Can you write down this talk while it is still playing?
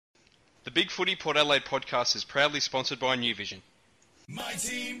The Big Footy Port Adelaide podcast is proudly sponsored by New Vision. My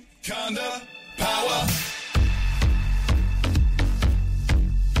team, Conda, power.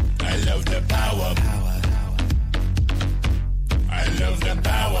 I love the power. I love the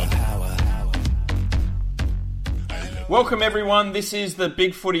power. Welcome everyone, this is the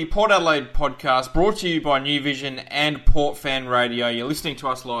Big Footy Port Adelaide podcast brought to you by New Vision and Port Fan Radio. You're listening to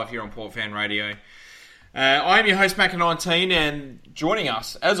us live here on Port Fan Radio. I am your host Macca19 and joining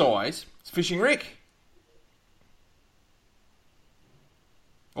us, as always, is Fishing Rick.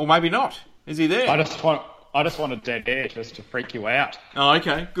 Or maybe not. Is he there? I just want a dead air just to freak you out. Oh,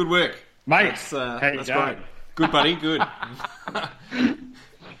 okay. Good work. Mate, that's great. Good, buddy. Good.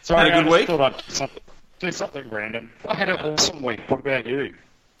 Sorry, had a good week? Thought I'd do something random. I had an awesome week. What about you?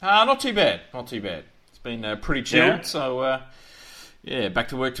 Not too bad. Not too bad. It's been pretty chilled, Yeah? so back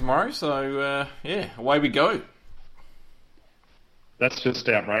to work tomorrow. So, away we go. That's just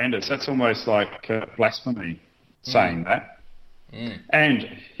outrageous. That's almost like blasphemy, saying that. And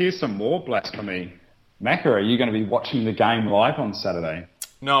here's some more blasphemy. Macca, are you going to be watching the game live on Saturday?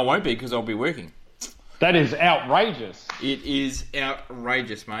 No, I won't be because I'll be working. That is outrageous. It is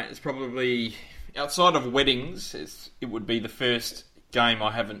outrageous, mate. It's probably, outside of weddings, it would be the first game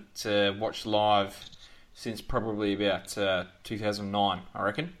I haven't watched live since probably about 2009, I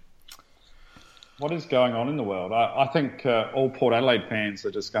reckon. What is going on in the world? I think all Port Adelaide fans are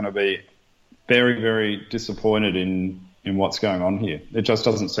just going to be very, very disappointed in what's going on here. It just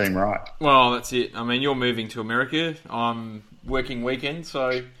doesn't seem right. Well, that's it. I mean, you're moving to America. I'm working weekend,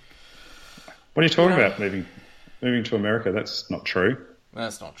 so... What are you talking about, moving to America? That's not true.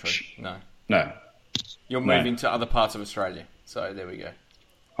 That's not true, no. No. You're moving to other parts of Australia, so there we go.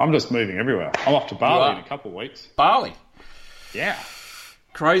 I'm just moving everywhere. I'm off to Bali in a couple of weeks. Bali? Yeah.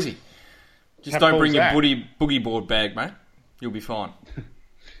 Crazy. Just How don't cool bring is your that? boogie board bag, mate. You'll be fine.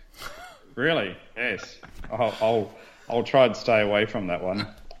 Really? Yes. I'll try and stay away from that one.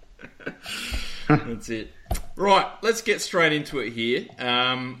 That's it. Right, let's get straight into it here.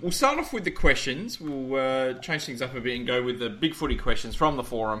 We'll start off with the questions. We'll change things up a bit and go with the Big Footy questions from the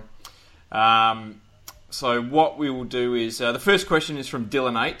forum. So what we will do is, the first question is from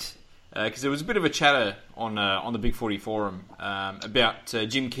Dylan8, because there was a bit of a chatter on the Big Footy forum about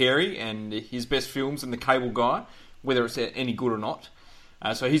Jim Carrey and his best films and The Cable Guy, whether it's any good or not.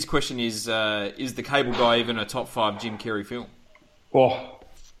 So his question is The Cable Guy even a top 5 Jim Carrey film?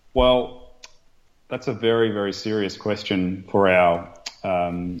 Well, that's a very, very serious question for our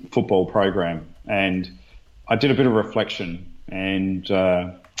football program. And I did a bit of reflection and,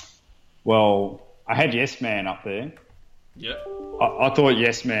 I had Yes Man up there. Yep. I thought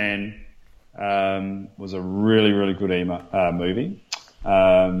Yes Man was a really, really good movie.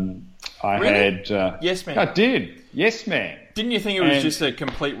 Really? Yes Man. I did. Yes Man. Didn't you think it was just a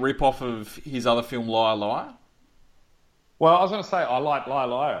complete rip-off of his other film, Liar Liar? Well, I was going to say I like Liar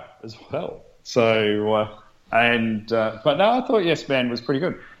Liar as well. So, but no, I thought Yes Man was pretty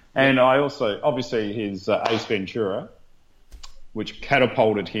good. And I also, obviously, his Ace Ventura, which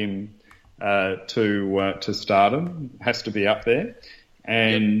catapulted him to stardom, has to be up there.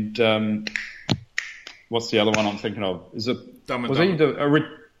 And what's the other one I'm thinking of? Is it Dumb and was Dumber. he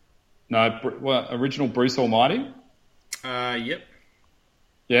the original Bruce Almighty? Yep.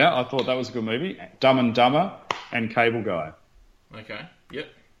 Yeah, I thought that was a good movie. Dumb and Dumber and Cable Guy. Okay. Yep.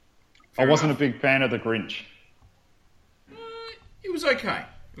 I wasn't a big fan of The Grinch. It was okay.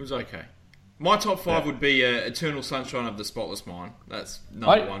 My top 5 would be Eternal Sunshine of the Spotless Mind. That's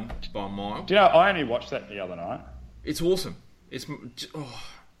number 1 by a mile. Do you know, I only watched that the other night. It's awesome.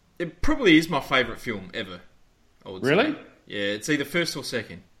 It probably is my favourite film ever, I would Really? say. Yeah, it's either first or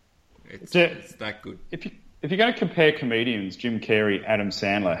second. It's that good. If you're going to compare comedians, Jim Carrey, Adam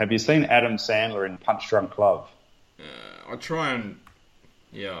Sandler, have you seen Adam Sandler in Punch Drunk Love? I try and...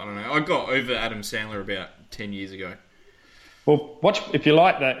 Yeah, I don't know. I got over Adam Sandler about 10 years ago. Well, if you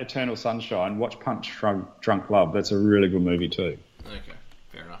like that Eternal Sunshine, watch Punch Drunk Love. That's a really good movie too. Okay,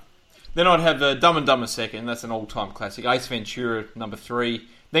 fair enough. Then I'd have Dumb and Dumber second. That's an all-time classic. Ace Ventura, number 3.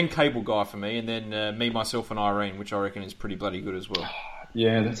 Then Cable Guy for me. And then Me, Myself and Irene, which I reckon is pretty bloody good as well.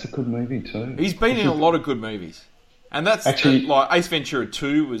 Yeah, that's a good movie too. He's been in a lot of good movies. And that's... Actually, like Ace Ventura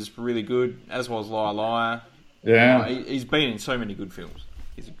 2 was really good, as was Liar Liar. Yeah. He's been in so many good films.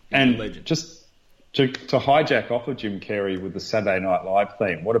 He's a and legend. Just to hijack off of Jim Carrey with the Saturday Night Live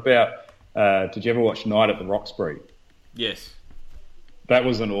theme, what about, did you ever watch Night at the Roxbury? Yes. That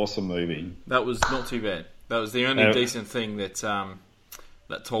was an awesome movie. That was not too bad. That was the only decent thing that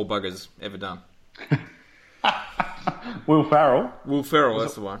tall bugger's ever done. Will Ferrell? Will Ferrell,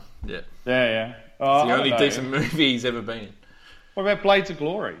 that's the one. Yeah. Yeah. It's the only decent movie he's ever been in. What about Blades of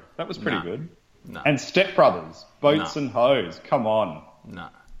Glory? That was pretty No. good. No. And Step Brothers, Boats No. and Hose. Come on. No.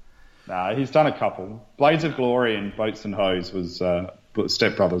 Nah, he's done a couple. Blades of Glory and Boats and Hose was...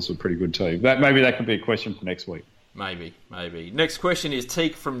 Step Brothers were pretty good too. Maybe that could be a question for next week. Maybe. Next question is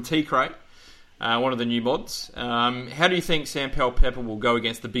Teak from T-Crate, one of the new mods. How do you think Sam Powell-Pepper will go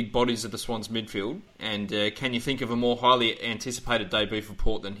against the big bodies of the Swans midfield? And can you think of a more highly anticipated debut for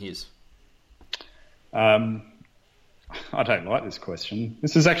Port than his? I don't like this question.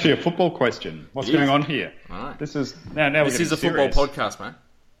 This is actually a football question. What's It going is. on here? Right. This is now This we're is a getting football serious. podcast, mate.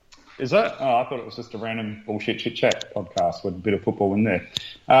 Is that? Oh, I thought it was just a random bullshit chit-chat podcast with a bit of football in there.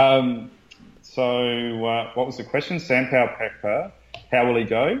 So what was the question? Sam Powell-Pepper, how will he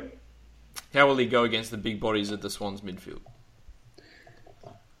go? How will he go against the big bodies of the Swans midfield?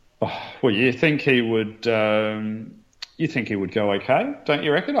 Well, you think he would? You think he would go okay? Don't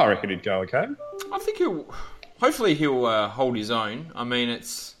you reckon? I reckon he'd go okay. I think hopefully he'll hold his own. I mean,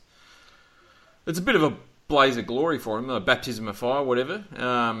 it's a bit of a blaze of glory for him, a baptism of fire, whatever.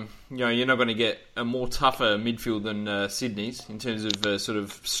 You're not going to get a more tougher midfield than Sydney's in terms of sort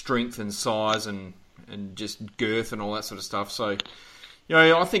of strength and size and just girth and all that sort of stuff. So,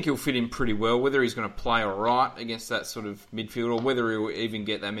 I think he'll fit in pretty well. Whether he's going to play all right against that sort of midfield or whether he'll even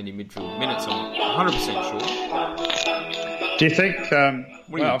get that many midfield minutes, I'm 100% sure. Do you think? What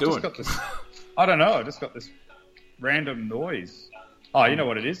are you I've doing? Just got this, I don't know. I just got this random noise. Oh, you know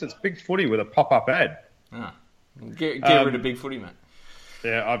what it is? It's Big Footy with a pop-up ad. Ah, get rid of big footy, mate.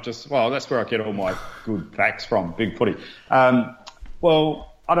 Yeah, that's where I get all my good facts from, Big Footy.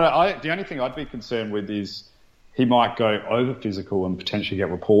 Well, I don't know. The only thing I'd be concerned with is he might go over physical and potentially get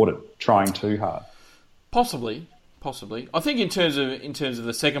reported trying too hard. Possibly. I think in terms of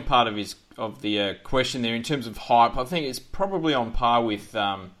the second part of the question there, in terms of hype, I think it's probably on par with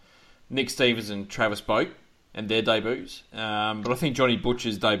Nick Stevens and Travis Boak and their debuts. But I think Johnny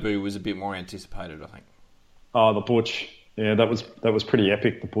Butcher's debut was a bit more anticipated, I think. Oh, the Butch. Yeah, that was pretty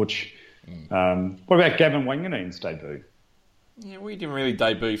epic, the Butch. What about Gavin Wanganeen's debut? Yeah, we didn't really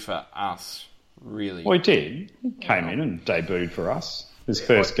debut for us, really. Well, he did. He came in and debuted for us. His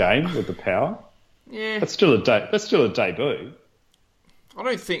first game with the Power. Yeah. That's still a debut. I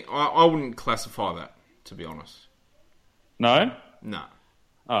don't think... I wouldn't classify that, to be honest. No? No.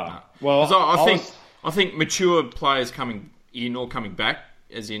 Oh, well, 'Cause I think mature players coming in or coming back,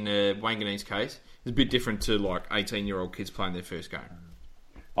 as in Wanganeen's case, is a bit different to like 18-year-old kids playing their first game.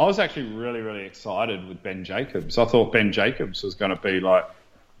 I was actually really, really excited with Ben Jacobs. I thought Ben Jacobs was going to be like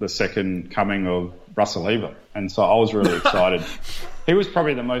the second coming of Russell Lever. And so I was really excited. He was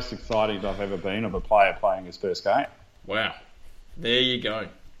probably the most excited I've ever been of a player playing his first game. Wow. There you go.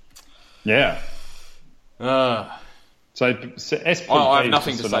 Yeah. Uh, So SPP I have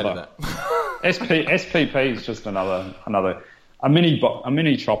nothing to say to that. SPP is just a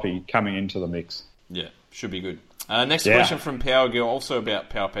mini choppy coming into the mix. Yeah, should be good. Next question from Power Girl, also about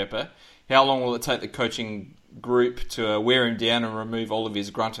Powell-Pepper. How long will it take the coaching group to wear him down and remove all of his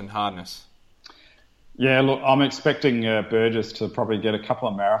grunt and hardness? Yeah, look, I'm expecting Burgess to probably get a couple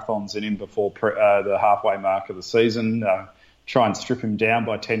of marathons in him before the halfway mark of the season. Try and strip him down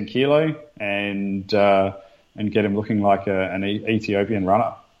by 10 kilo and get him looking like an Ethiopian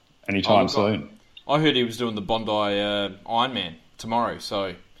runner anytime soon. I heard he was doing the Bondi Ironman tomorrow,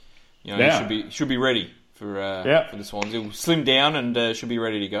 so he should be ready for the Swans. He'll slim down and should be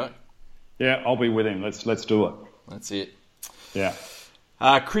ready to go. Yeah, I'll be with him. Let's do it. That's it. Yeah.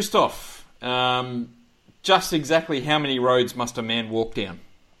 Christoph, just exactly how many roads must a man walk down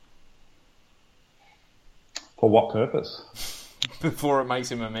For what purpose? before it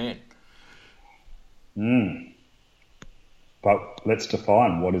makes him a man? But let's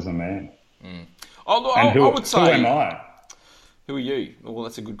define what is a man. I would say... Who am I? Who are you? Well,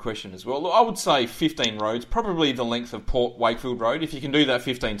 that's a good question as well. Look, I would say 15 roads, probably the length of Port Wakefield Road. If you can do that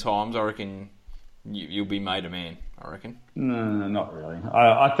 15 times, I reckon you'll be made a man, I reckon. No, not really.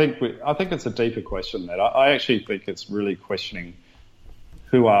 I think it's a deeper question than that. I actually think it's really questioning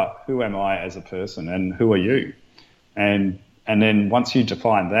who am I as a person and who are you? And then once you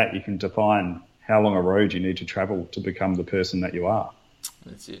define that, you can define how long a road you need to travel to become the person that you are.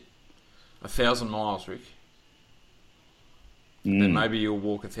 That's it. 1,000 miles, Rick. Then maybe you'll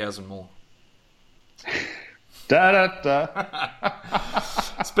walk 1,000 more.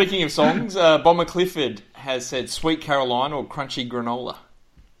 Speaking of songs, Bomber Clifford has said Sweet Caroline or Crunchy Granola.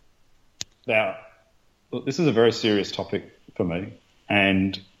 Now, look, this is a very serious topic for me.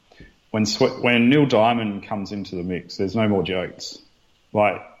 And when Neil Diamond comes into the mix, there's no more jokes.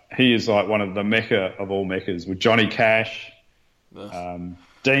 Like, he is like one of the mecca of all meccas with Johnny Cash,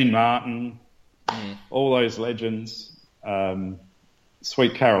 Dean Martin, all those legends.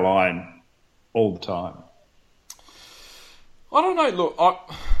 Sweet Caroline all the time. I don't know. Look,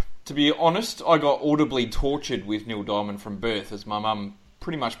 to be honest, I got audibly tortured with Neil Diamond from birth, as my mum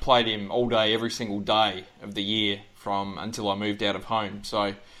pretty much played him all day, every single day of the year from until I moved out of home.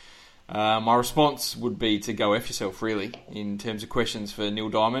 So my response would be to go F yourself, really, in terms of questions for Neil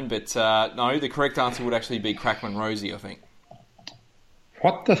Diamond. But no, the correct answer would actually be Crackman Rosie, I think.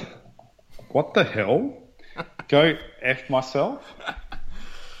 What the hell? Go F myself?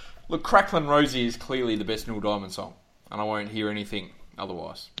 Look, Cracklin' Rosie is clearly the best Neil Diamond song, and I won't hear anything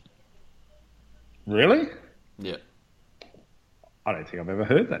otherwise. Really? Yeah. I don't think I've ever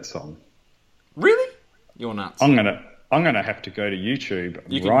heard that song. Really? You're nuts. I'm gonna have to go to YouTube right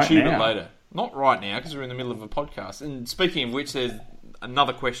now. You can tube it later. Not right now, because we're in the middle of a podcast. And speaking of which, there's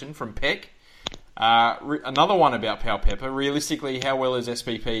another question from Peck. Another one about Pal Pepper. Realistically, how well is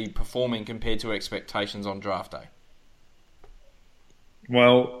SPP performing compared to expectations on draft day?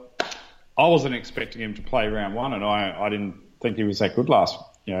 Well, I wasn't expecting him to play round one, and I didn't think he was that good last.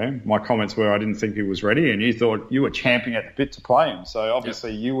 My comments were I didn't think he was ready, and you thought you were champing at the bit to play him. So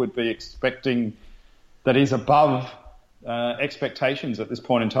obviously you would be expecting that he's above expectations at this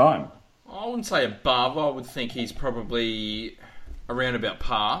point in time. I wouldn't say above. I would think he's probably around about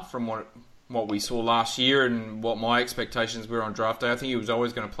par from what we saw last year and what my expectations were on draft day. I think he was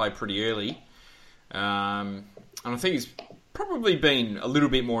always going to play pretty early. And I think he's probably been a little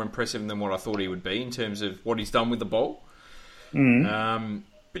bit more impressive than what I thought he would be in terms of what he's done with the ball.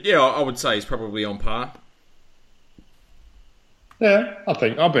 But yeah, I would say he's probably on par. Yeah, I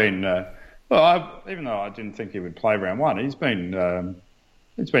think I've been. Even though I didn't think he would play round one, he's been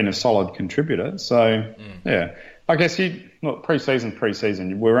a solid contributor. So yeah, I guess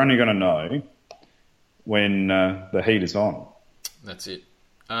pre-season. We're only going to know when the heat is on. That's it.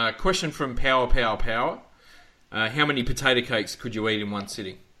 Question from Power. How many potato cakes could you eat in one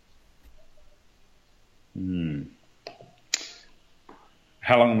sitting?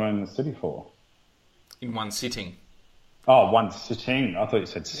 How long am I in the city for? In one sitting. Oh, one sitting. I thought you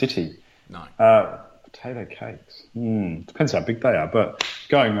said city. No. Potato cakes. Depends how big they are, but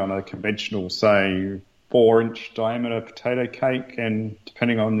going on a conventional, say, 4-inch diameter potato cake, and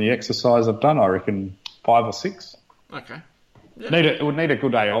depending on the exercise I've done, I reckon 5 or 6. Okay. Yeah. It would need a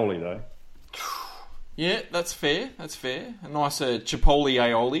good aioli, though. Yeah, that's fair. A nice Chipotle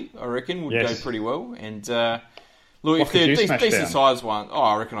aioli, I reckon, would go pretty well. And look, if they're decent sized one,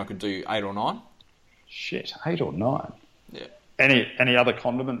 I reckon I could do 8 or 9. Shit, 8 or 9. Yeah. Any other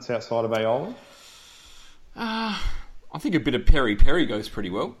condiments outside of aioli? I think a bit of peri goes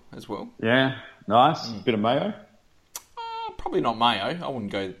pretty well as well. Yeah, nice. Bit of mayo. Probably not mayo. I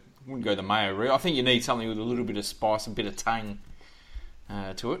wouldn't go the mayo route. I think you need something with a little bit of spice, a bit of tang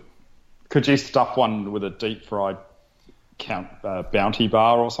to it. Could you stuff one with a deep fried Bounty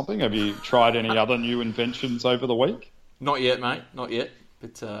bar or something? Have you tried any other new inventions over the week? Not yet, mate. Not yet.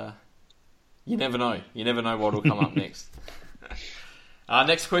 But you never know. You never know what will come up next.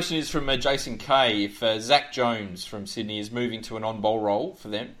 Next question is from Jason K. If Zach Jones from Sydney is moving to an on-bowl role for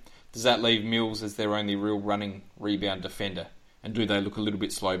them, does that leave Mills as their only real running rebound defender? And do they look a little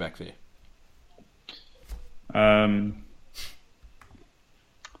bit slow back there?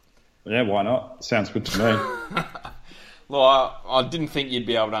 Yeah, why not? Sounds good to me. Well, I didn't think you'd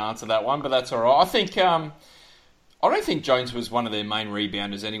be able to answer that one, but that's all right. I think I don't think Jones was one of their main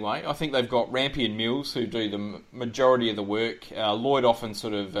rebounders anyway. I think they've got Rampy and Mills who do the majority of the work. Lloyd often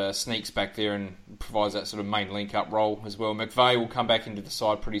sort of sneaks back there and provides that sort of main link-up role as well. McVeigh will come back into the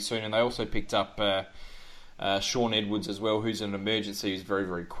side pretty soon, and they also picked up Sean Edwards as well, who's an emergency, who's very,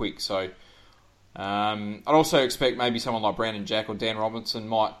 very quick. So I'd also expect maybe someone like Brandon Jack or Dan Robinson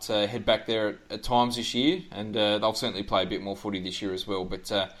might head back there at times this year, and they'll certainly play a bit more footy this year as well.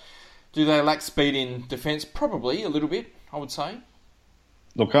 But do they lack speed in defence? Probably a little bit, I would say.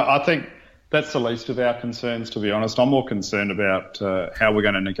 Look, I think that's the least of our concerns, to be honest. I'm more concerned about how we're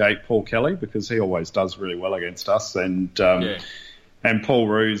going to negate Paul Kelly, because he always does really well against us. And Paul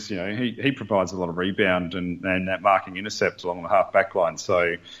Roos, he provides a lot of rebound and that marking intercept along the half-back line.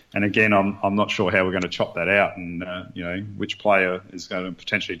 So, and again, I'm not sure how we're going to chop that out and, which player is going to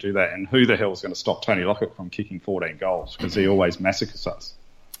potentially do that, and who the hell is going to stop Tony Lockett from kicking 14 goals, because he always massacres us.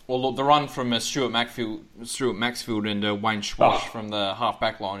 Well, look, the run from Stuart Maxfield and Wayne Schwash from the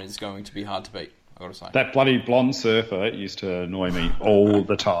half-back line is going to be hard to beat, I've got to say. That bloody blonde surfer used to annoy me all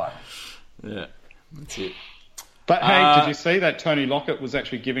the time. Yeah, that's it. But hey, did you see that Tony Lockett was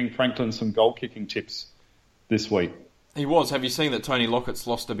actually giving Franklin some goal-kicking tips this week? He was. Have you seen that Tony Lockett's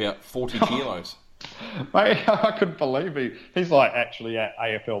lost about 40 kilos? Mate, I couldn't believe he's like actually at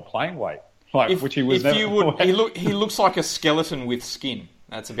AFL playing weight. which he was never. He looks like a skeleton with skin.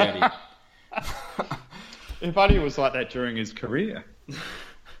 That's about it. If only it was like that during his career.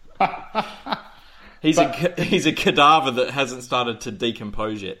 He's a cadaver that hasn't started to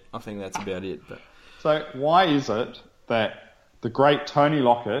decompose yet. I think that's about it. But. So why is it that the great Tony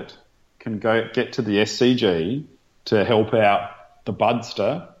Lockett can get to the SCG to help out the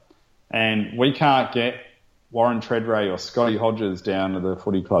Budster, and we can't get Warren Tredrea or Scotty Hodges down to the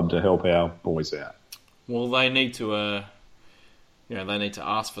footy club to help our boys out? Well, they need to, they need to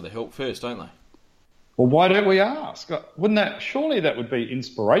ask for the help first, don't they? Well, why don't we ask? Surely that would be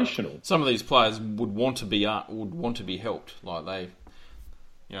inspirational. Some of these players would want to be helped. Like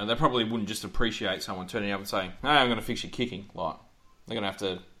they probably wouldn't just appreciate someone turning up and saying, "Hey, I'm going to fix your kicking." Like they're going to have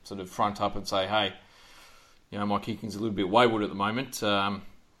to sort of front up and say, "Hey, my kicking's a little bit wayward at the moment. Can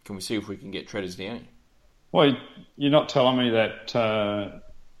we see if we can get Treaders down here?" Well, you're not telling me that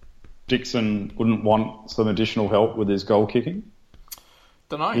Dixon wouldn't want some additional help with his goal kicking?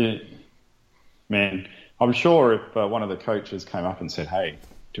 Don't know. Yeah. Man, I'm sure if one of the coaches came up and said, "Hey,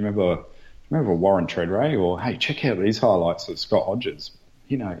 do you remember Warren Tredrea?" Or, "Hey, check out these highlights of Scott Hodges.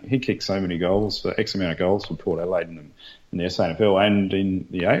 He kicked so many goals, X amount of goals for Port Adelaide in the SANFL and in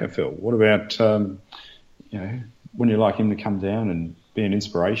the AFL. What about, wouldn't you like him to come down and be an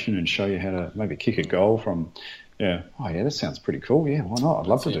inspiration and show you how to maybe kick a goal from, that sounds pretty cool. Yeah, why not? I'd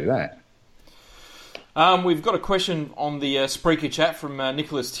love to do that." We've got a question on the Spreaker chat from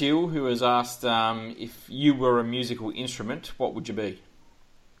Nicholas Teal, who has asked if you were a musical instrument, what would you be?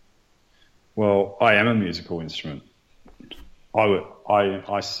 Well, I am a musical instrument.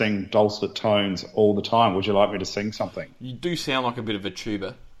 I sing dulcet tones all the time. Would you like me to sing something? You do sound like a bit of a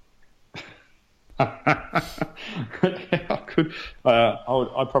tuba. I could.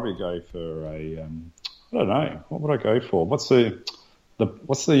 I'd probably go for a. I don't know. What would I go for? What's the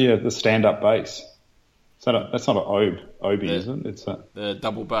stand-up bass? That's not an oboe, is it? It's the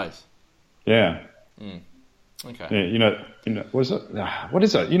double bass. Yeah. Okay. Yeah. What is it? What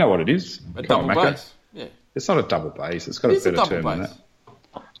is it? You know what it is? A double bass. Yeah. It's not a double bass. It's got a better term than that.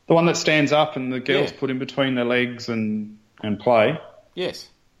 The one that stands up and the girls put in between their legs and play. Yes.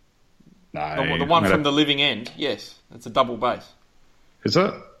 No. The one from the living end. Yes, it's a double bass. Is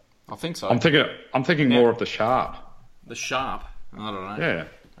it? I think so. I'm thinking more of the sharp. The sharp. I don't know. Yeah.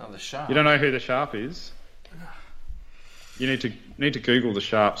 Oh, the sharp. You don't know who the sharp is? You need to Google the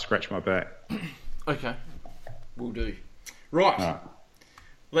sharp. Scratch my back. Okay, will do. Right.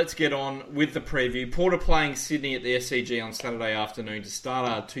 Let's get on with the preview. Port are playing Sydney at the SCG on Saturday afternoon to start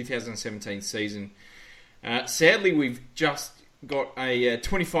our 2017 season. Sadly, we've just got a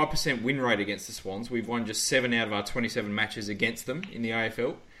 25% win rate against the Swans. We've won just 7 out of our 27 matches against them in the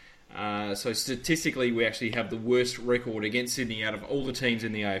AFL. So statistically, we actually have the worst record against Sydney out of all the teams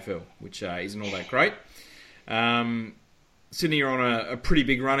in the AFL, which isn't all that great. Sydney are on a pretty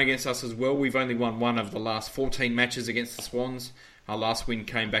big run against us as well. We've only won 1 of the last 14 matches against the Swans. Our last win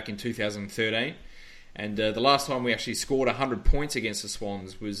came back in 2013. And the last time we actually scored 100 points against the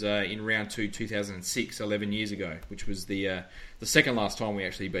Swans was in round 2, 2006, 11 years ago, which was the second last time we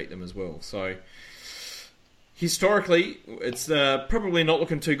actually beat them as well. So historically, it's probably not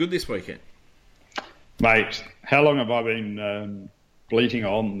looking too good this weekend. Mate, how long have I been bleating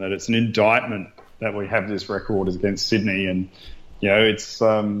on that it's an indictment that we have this record against Sydney? And,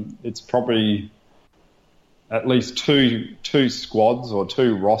 it's probably at least two squads or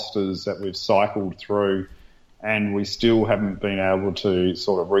 2 rosters that we've cycled through, and we still haven't been able to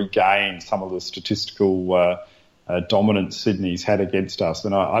sort of regain some of the statistical dominance Sydney's had against us.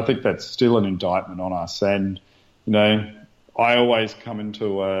 And I think that's still an indictment on us. And, I always come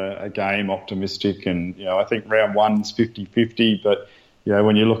into a game optimistic, and, I think round 1's 50-50, but,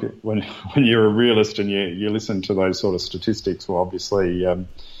 when you look at when you're a realist and you listen to those sort of statistics, well, obviously,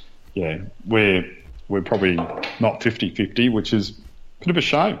 we're probably not 50-50, which is a bit of a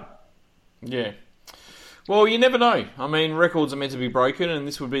shame. Yeah. Well, you never know. I mean, records are meant to be broken, and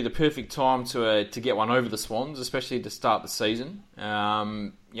this would be the perfect time to get one over the Swans, especially to start the season.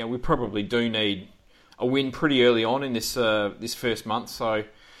 We probably do need a win pretty early on in this first month, so it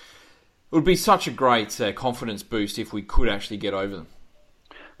would be such a great confidence boost if we could actually get over them.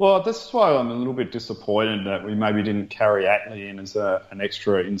 Well, this is why I'm a little bit disappointed that we maybe didn't carry Atley in as an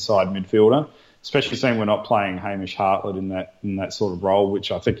extra inside midfielder, especially seeing we're not playing Hamish Hartlett in that sort of role,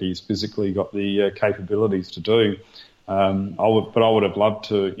 which I think he's physically got the capabilities to do. I would have loved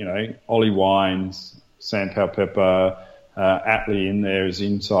to, Ollie Wines, Sam Powell-Pepper, Atley in there as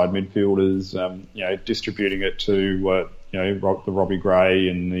inside midfielders, distributing it to the Robbie Gray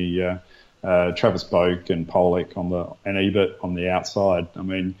and the Travis Boak and Pollock and Ebert on the outside. I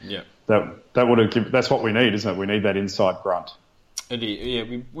mean, that would have given. That's what we need, isn't it? We need that inside grunt. It is,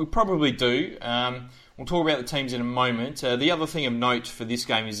 yeah, we probably do. We'll talk about the teams in a moment. The other thing of note for this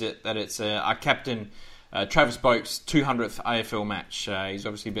game is that it's our captain, Travis Boak's 200th AFL match. He's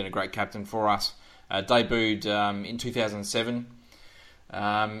obviously been a great captain for us. Debuted in 2007,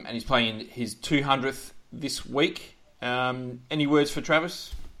 and he's playing his 200th this week. Any words for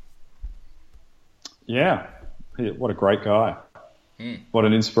Travis? Yeah, what a great guy. What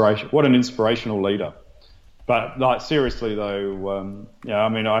an inspiration! What an inspirational leader. But like seriously though, I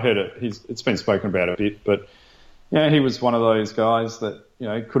mean, I heard it. It's been spoken about a bit, but he was one of those guys that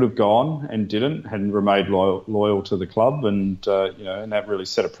could have gone and didn't, and remained loyal to the club, and and that really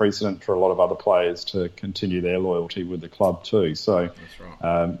set a precedent for a lot of other players to continue their loyalty with the club too. So, that's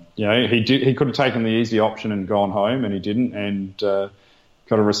right. He could have taken the easy option and gone home, and he didn't, and got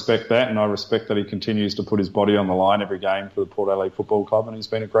to respect that. And I respect that he continues to put his body on the line every game for the Port Adelaide Football Club, and he's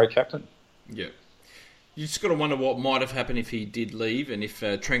been a great captain. Yeah. You just got to wonder what might have happened if he did leave, and if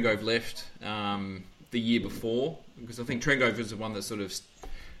Trengove left the year before, because I think Trengove was the one that sort of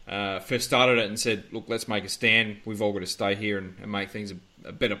first started it and said, look, let's make a stand. We've all got to stay here and make things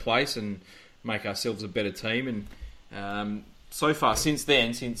a better place and make ourselves a better team. And so far, since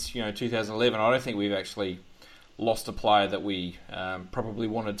 2011, I don't think we've actually lost a player that we probably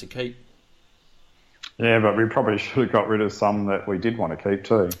wanted to keep. Yeah, but we probably should have got rid of some that we did want to keep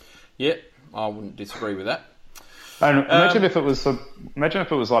too. Yeah, I wouldn't disagree with that. And imagine if it was like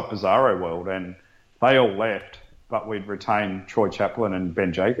Bizarro World and they all left, but we'd retained Troy Chaplin and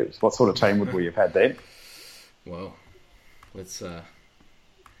Ben Jacobs. What sort of team would we have had then? Well, let's. I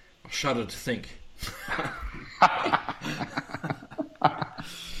shudder to think.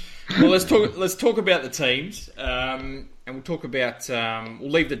 Well, let's talk about the teams, and we'll talk about. We'll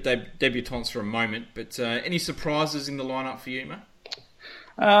leave the debutants for a moment. But any surprises in the lineup for you, mate?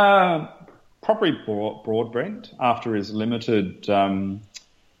 Probably Broadbent after his limited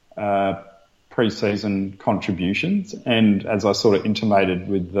pre-season contributions, and as I sort of intimated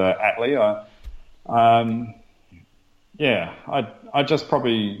with Atley, I just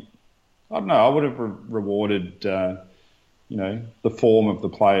probably, I don't know, I would have rewarded the form of the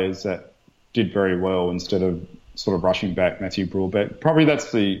players that did very well instead of sort of rushing back Matthew Broadbent. Probably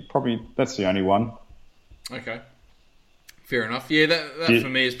that's the only one. Okay. Fair enough. Yeah, that for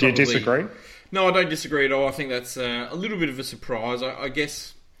me is probably... Do you disagree? No, I don't disagree at all. I think that's a little bit of a surprise. I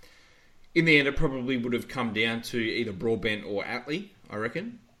guess in the end it probably would have come down to either Broadbent or Atley, I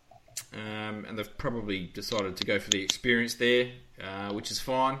reckon. And they've probably decided to go for the experience there, which is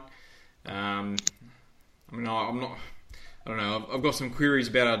fine. I mean, I don't know. I've got some queries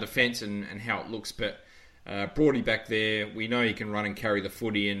about our defence and how it looks, but Broady back there, we know he can run and carry the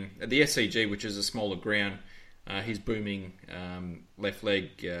footy, and at the SCG, which is a smaller ground, his booming left leg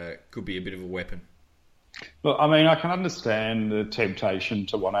could be a bit of a weapon. Look, I mean, I can understand the temptation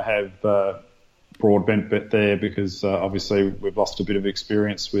to want to have Broadbent there because obviously we've lost a bit of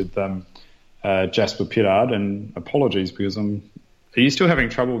experience with Jasper Pittard, and apologies because are you still having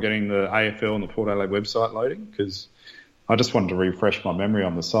trouble getting the AFL and the Port Adelaide website loading? Because I just wanted to refresh my memory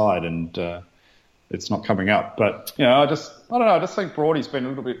on the side and it's not coming up. But, I don't know, I just think Broady's been a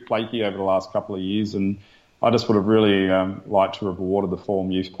little bit flaky over the last couple of years, and I just would have really liked to have rewarded the form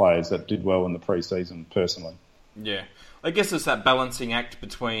youth players that did well in the pre-season, personally. Yeah. I guess it's that balancing act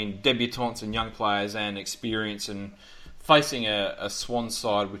between debutants and young players and experience, and facing a Swans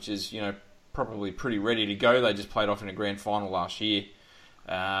side which is, probably pretty ready to go. They just played off in a grand final last year.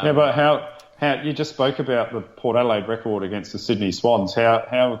 But how you just spoke about the Port Adelaide record against the Sydney Swans. How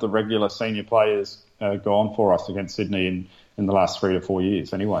have the regular senior players gone for us against Sydney in the last 3 to 4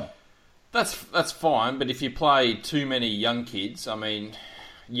 years anyway? That's fine, but if you play too many young kids, I mean,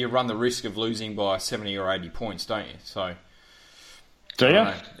 you run the risk of losing by 70 or 80 points, don't you? So, do you?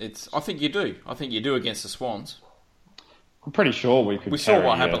 I think you do. I think you do against the Swans. I'm pretty sure we could. We saw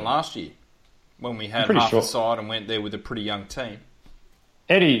what happened last year when we had half the side and went there with a pretty young team.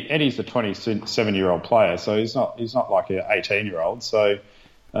 Eddie's a 27-year-old player, so he's not like an 18-year-old. So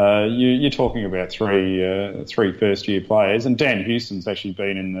you're talking about three first-year players, and Dan Houston's actually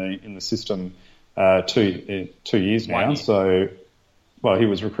been in the system 2 years now. 1 year. So, well, he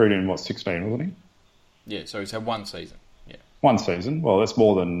was recruited in 16, wasn't he? Yeah, so he's had one season. Yeah, one season. Well, that's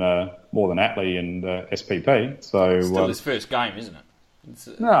more than Atley and SPP. So it's still his first game, isn't it? It's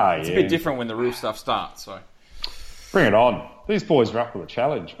a bit different when the real stuff starts. So bring it on. These boys are up for the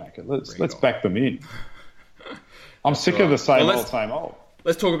challenge, Mac. Let's back them in. I'm sick of the same old.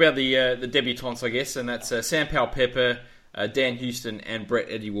 Let's talk about the debutants, I guess, and that's Sam Powell-Pepper, Dan Houston and Brett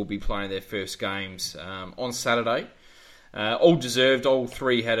Eddy will be playing their first games on Saturday. All deserved. All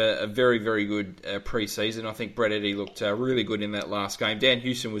three had a very, very good pre-season. I think Brett Eddy looked really good in that last game. Dan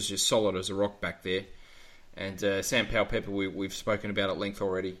Houston was just solid as a rock back there. And Sam Powell-Pepper, we've spoken about at length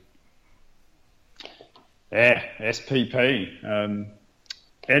already. Yeah, SPP.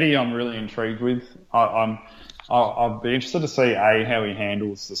 Eddie, I'm really intrigued with. I'll be interested to see A, how he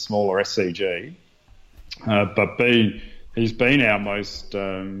handles the smaller SCG, but B, he's been our most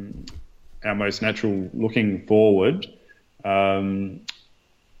natural looking forward for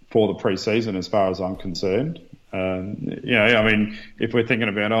the pre-season, as far as I'm concerned. If we're thinking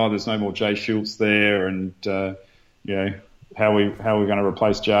about there's no more Jay Schultz there, and how we're going to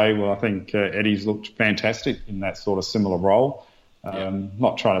replace Jay, well, I think Eddie's looked fantastic in that sort of similar role.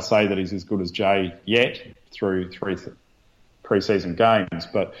 Not trying to say that he's as good as Jay yet through 3 pre-season games,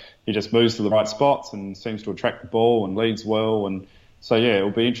 but he just moves to the right spots and seems to attract the ball and leads well. And so,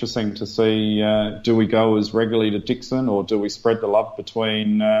 it'll be interesting to see, do we go as regularly to Dixon, or do we spread the love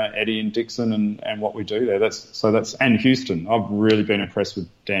between Eddie and Dixon and what we do there? And Houston. I've really been impressed with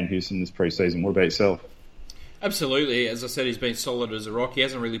Dan Houston this pre-season. What about yourself? Absolutely. As I said, he's been solid as a rock. He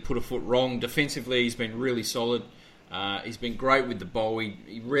hasn't really put a foot wrong. Defensively, he's been really solid. He's been great with the ball.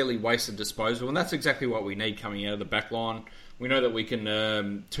 He rarely wasted disposal, and that's exactly what we need coming out of the back line. We know that we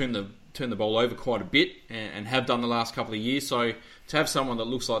can turn the ball over quite a bit, and have done the last couple of years. So to have someone that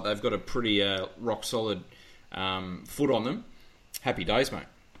looks like they've got a pretty rock solid foot on them, happy days, mate.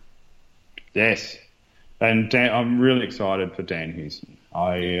 Yes, and Dan, I'm really excited for Dan Houston.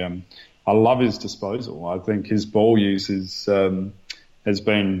 I love his disposal. I think his ball use has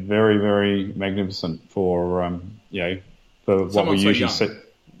been very, very magnificent for what someone we usually see.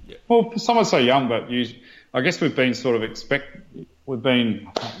 Yeah. Well, for someone so young, but I guess we've been sort of we've been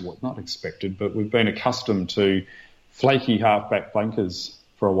accustomed to flaky halfback flankers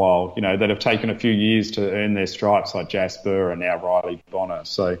for a while, that have taken a few years to earn their stripes, like Jasper and now Riley Bonner.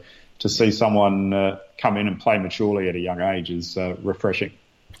 So to see someone come in and play maturely at a young age is refreshing.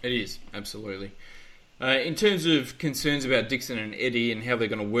 It is, absolutely. In terms of concerns about Dixon and Eddie and how they're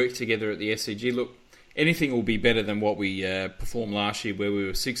going to work together at the SCG, look, anything will be better than what we performed last year, where we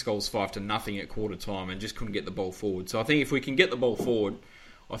were 6 goals 5-0 at quarter time and just couldn't get the ball forward. So I think if we can get the ball forward,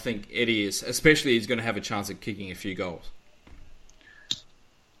 I think Eddie is going to have a chance at kicking a few goals.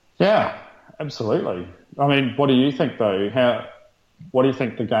 Yeah, absolutely. I mean, what do you think though? What do you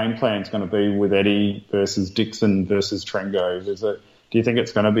think the game plan is going to be with Eddie versus Dixon versus Trengo? Do you think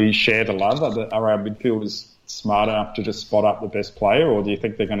it's going to be share the love? Are our midfielders smart enough to just spot up the best player, or do you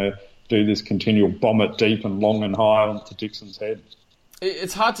think they're going to do this continual bomb it deep and long and high onto Dixon's head?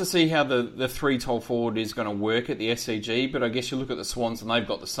 It's hard to see how the three-tall forward is going to work at the SCG, but I guess you look at the Swans and they've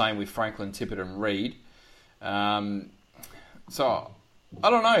got the same with Franklin, Tippett and Reid. So I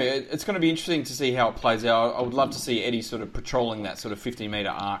don't know. It's going to be interesting to see how it plays out. I would love to see Eddie sort of patrolling that sort of 50-metre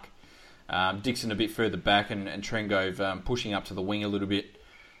arc. Dixon a bit further back and Trengove pushing up to the wing a little bit.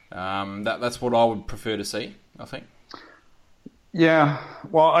 That's what I would prefer to see, I think. Yeah,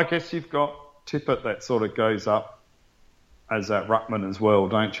 well, I guess you've got Tippett that sort of goes up as that ruckman as well,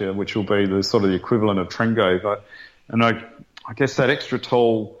 don't you? Which will be the sort of the equivalent of Trengove. And I guess that extra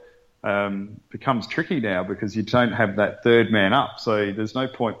tall becomes tricky now because you don't have that third man up. So there's no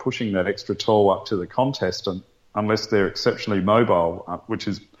point pushing that extra tall up to the contest unless they're exceptionally mobile, which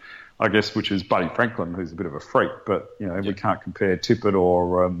is Buddy Franklin, who's a bit of a freak. But we can't compare Tippett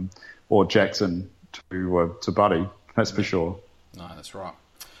or Jackson to Buddy. That's for sure. No, that's right.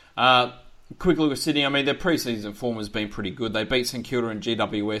 Quick look at Sydney. I mean, their pre-season form has been pretty good. They beat St Kilda and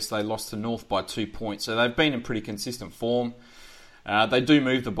GWS. They lost to North by 2 points. So they've been in pretty consistent form. They do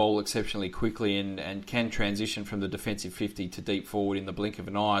move the ball exceptionally quickly and can transition from the defensive 50 to deep forward in the blink of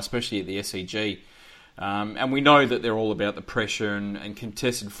an eye, especially at the SCG. And we know that they're all about the pressure and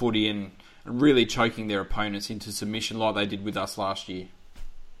contested footy and really choking their opponents into submission like they did with us last year.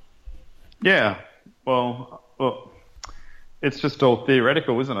 Yeah, well, it's just all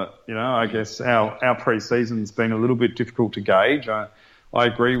theoretical, isn't it? I guess our pre-season's been a little bit difficult to gauge. I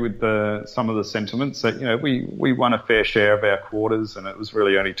agree with some of the sentiments that, we won a fair share of our quarters, and it was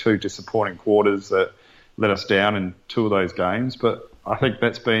really only 2 disappointing quarters that let us down in 2 of those games. But I think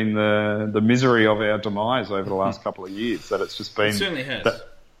that's been the misery of our demise over the last couple of years, that it's just been... It certainly has.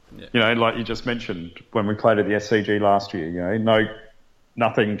 Like you just mentioned, when we played at the SCG last year,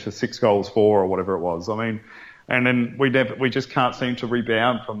 nothing to 6 goals 4 or whatever it was. I mean... And then we just can't seem to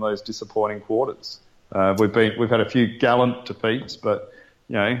rebound from those disappointing quarters. We've had a few gallant defeats, but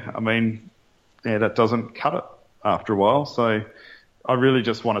that doesn't cut it after a while. So I really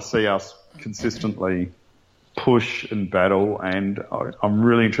just want to see us consistently push and battle, and I'm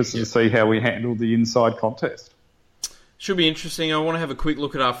really interested to see how we handle the inside contest. Should be interesting. I want to have a quick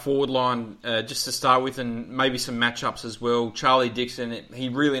look at our forward line just to start with, and maybe some matchups as well. Charlie Dixon, he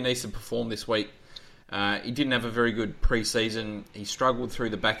really needs to perform this week. He didn't have a very good pre-season. He struggled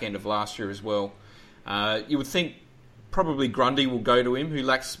through the back end of last year as well. You would think probably Grundy will go to him, who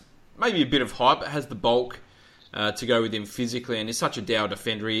lacks maybe a bit of height, but has the bulk to go with him physically, and is such a dour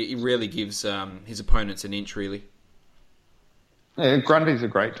defender. He rarely gives his opponents an inch, really. Yeah, Grundy's a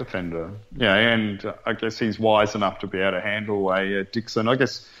great defender. Yeah, and I guess he's wise enough to be able to handle a Dixon.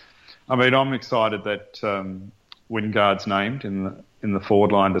 I'm excited that Wingard's named in the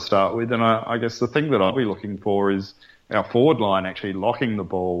forward line to start with, and I guess the thing that I'll be looking for is our forward line actually locking the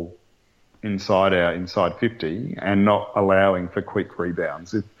ball inside 50 and not allowing for quick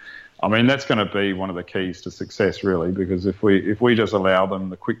rebounds. That's going to be one of the keys to success, really, because if we just allow them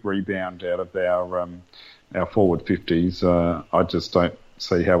the quick rebound out of our forward 50s, I just don't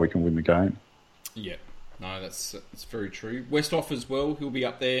see how we can win the game. Yeah, no, that's very true. Westhoff as well, he'll be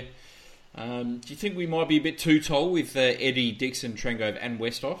up there. Do you think we might be a bit too tall with Eddie, Dixon, Trengove and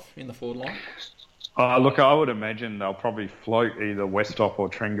Westhoff in the forward line? Look, I would imagine they'll probably float either Westhoff or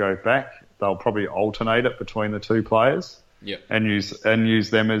Trengove back. They'll probably alternate it between the two players. Yep. And use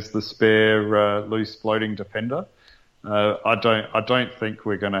them as the spare loose floating defender. I don't think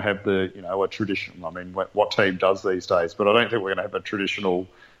we're going to have a traditional. What team does these days? But I don't think we're going to have a traditional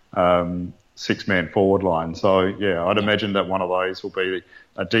 6-man forward line. So yeah, I'd imagine that one of those will be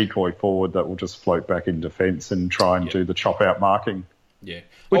a decoy forward that will just float back in defence and try and do the chop out marking. Yeah,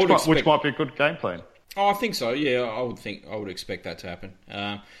 which might be a good game plan. Oh, I think so. Yeah, I would expect that to happen.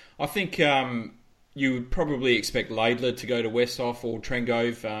 I think you would probably expect Laidler to go to Westhoff or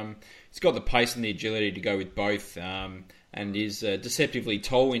Trengove. He's got the pace and the agility to go with both, and is deceptively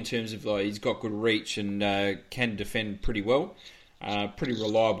tall in terms of he's got good reach and can defend pretty well. Pretty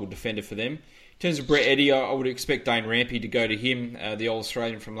reliable defender for them. In terms of Brett Eddy, I would expect Dane Rampy to go to him, the old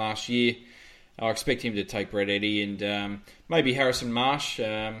Australian from last year. I expect him to take Brett Eddy and maybe Harrison Marsh.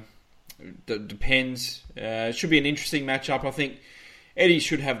 Depends. It should be an interesting matchup. I think Eddie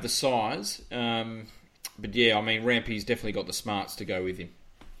should have the size. But yeah, Rampy's definitely got the smarts to go with him.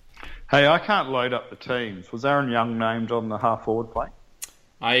 Hey, I can't load up the teams. Was Aaron Young named on the half-forward play?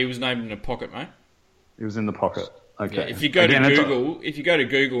 He was named in the pocket, mate. He was in the pocket. Okay. Yeah, if you go to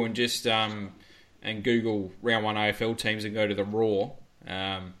Google and just and Google Round 1 AFL teams and go to the Raw,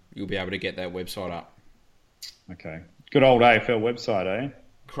 you'll be able to get that website up. Okay. Good old AFL website, eh?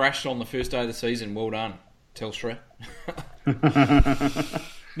 Crashed on the first day of the season. Well done, Telstra.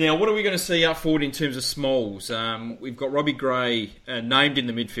 Now, what are we going to see up forward in terms of smalls? We've got Robbie Gray named in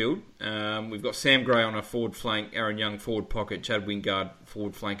the midfield. We've got Sam Gray on our forward flank, Aaron Young forward pocket, Chad Wingard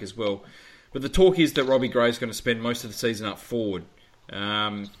forward flank as well. But the talk is that Robbie Gray is going to spend most of the season up forward.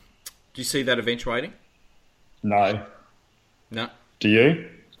 Do you see that eventuating? No. No. Do you?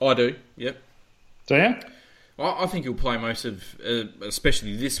 I do, yep. Do you? I think he'll play most of,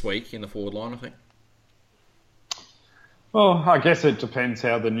 especially this week, in the forward line, I think. Well, I guess it depends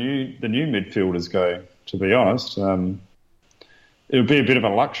how the new midfielders go, to be honest. It would be a bit of a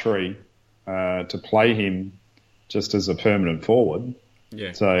luxury to play him just as a permanent forward.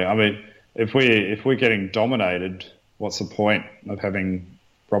 Yeah. So, if we're getting dominated, what's the point of having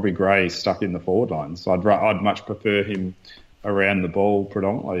Robbie Gray stuck in the forward line? So I'd much prefer him around the ball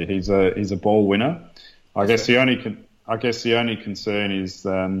predominantly. He's a ball winner. I guess the only concern is,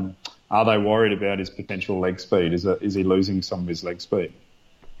 are they worried about his potential leg speed? Is he losing some of his leg speed?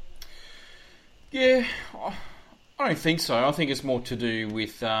 Yeah, I don't think so. I think it's more to do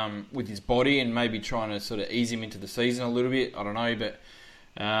with his body and maybe trying to sort of ease him into the season a little bit. I don't know, but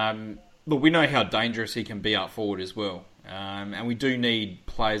look, we know how dangerous he can be up forward as well. And we do need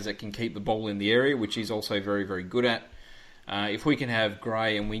players that can keep the ball in the area, which he's also very, very good at. If we can have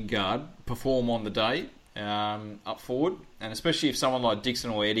Gray and Wingard perform on the day up forward, and especially if someone like Dixon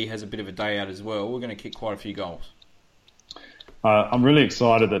or Eddie has a bit of a day out as well, we're going to kick quite a few goals. I'm really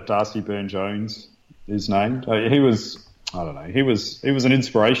excited that Darcy Byrne-Jones is named. He was an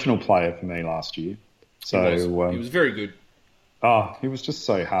inspirational player for me last year. So he was very good. Oh, he was just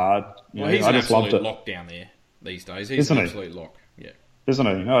so hard. Well, he's an absolute lock down there these days. He's an absolute lock. Yeah. Isn't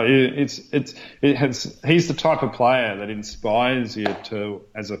he? No, he's the type of player that inspires you to,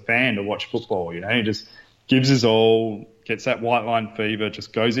 as a fan, to watch football. He just gives his all, gets that white line fever,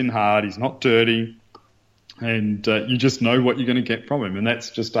 just goes in hard. He's not dirty, and you just know what you're going to get from him, and that's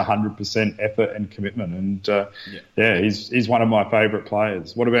just 100% effort and commitment. And he's one of my favourite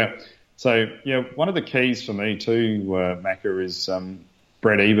players. What about? So one of the keys for me too, Macca, is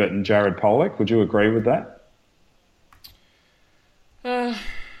Brett Ebert and Jared Pollock. Would you agree with that?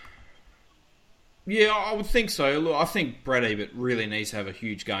 Yeah, I would think so. Look, I think Brad Ebert really needs to have a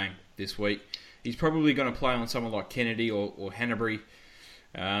huge game this week. He's probably going to play on someone like Kennedy or Hanbury.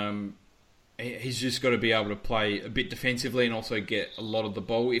 He's just got to be able to play a bit defensively and also get a lot of the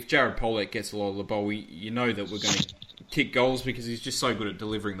ball. If Jared Pollock gets a lot of the ball, you know that we're going to kick goals because he's just so good at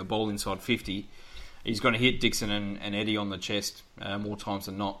delivering the ball inside 50. He's going to hit Dixon and Eddie on the chest more times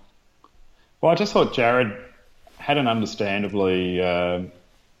than not. Well, I just thought Jared had an understandably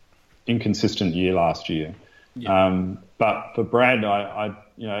inconsistent year last year. Yeah. But for Brad, I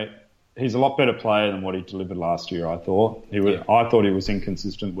he's a lot better player than what he delivered last year. I thought I thought he was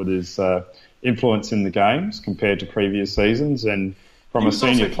inconsistent with his influence in the games compared to previous seasons, and from a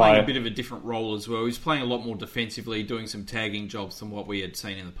senior player, he was also playing a bit of a different role as well. He was playing a lot more defensively, doing some tagging jobs than what we had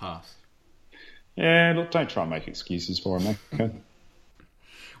seen in the past. Yeah, look, don't try and make excuses for him, okay?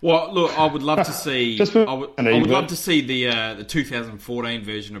 Well, look, I would love to see. I would love to see the 2014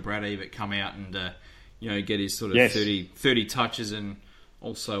 version of Brad Ebert come out and get his sort of 30 touches and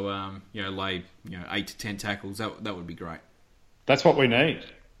also lay 8 to 10 tackles. That would be great. That's what we need.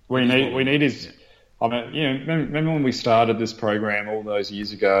 We need his. Yeah. I mean, remember when we started this program all those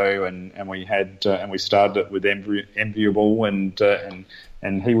years ago, and we had and we started it with Enviable,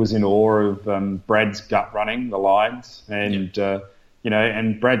 and he was in awe of Brad's gut running the lines, and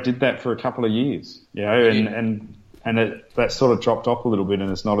and Brad did that for a couple of years, and that sort of dropped off a little bit,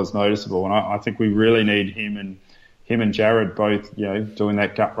 and it's not as noticeable. And I think we really need him and Jared both, doing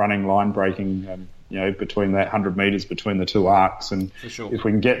that gut running, line breaking, between that 100 metres between the two arcs, and for sure. If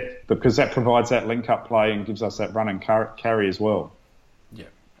we can get, because that provides that link up play and gives us that run and carry as well. Yeah,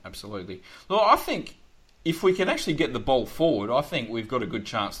 absolutely. Well, I think if we can actually get the ball forward, I think we've got a good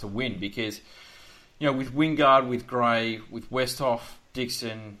chance to win because, with Wingard, with Gray, with Westhoff,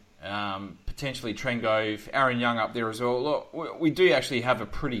 Dixon, potentially Trengove, Aaron Young up there as well. Look, we do actually have a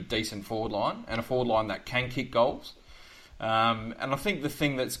pretty decent forward line and a forward line that can kick goals. And I think the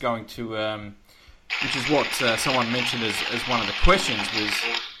thing that's going to, which is what someone mentioned as one of the questions was,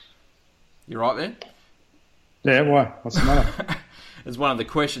 you right there? Yeah, why? What's the matter? As one of the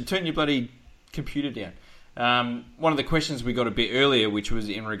questions, turn your bloody computer down. One of the questions we got a bit earlier, which was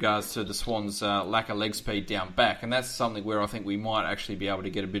in regards to the Swans' lack of leg speed down back, and that's something where I think we might actually be able to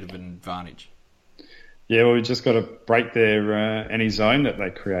get a bit of an advantage. Yeah, well, we just got to break their any zone that they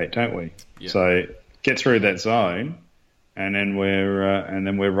create, don't we? Yeah. So get through that zone, and then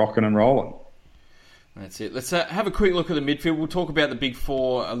we're rocking and rolling. That's it. Let's have a quick look at the midfield. We'll talk about the big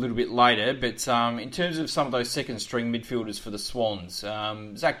four a little bit later, but in terms of some of those second-string midfielders for the Swans,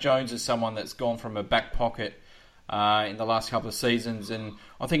 Zach Jones is someone that's gone from a back pocket in the last couple of seasons, and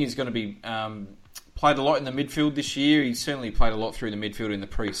I think he's going to be played a lot in the midfield this year. He's certainly played a lot through the midfield in the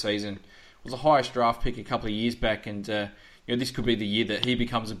pre-season. Was the highest draft pick a couple of years back, and this could be the year that he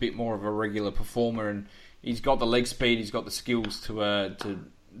becomes a bit more of a regular performer, and he's got the leg speed, he's got the skills to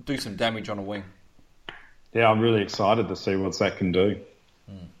do some damage on a wing. Yeah, I'm really excited to see what Zach can do.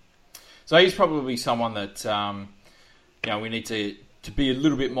 So he's probably someone that we need to be a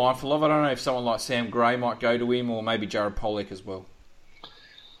little bit mindful of. I don't know if someone like Sam Gray might go to him, or maybe Jared Pollock as well.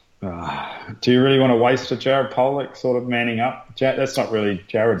 Do you really want to waste a Jared Pollock sort of manning up? That's not really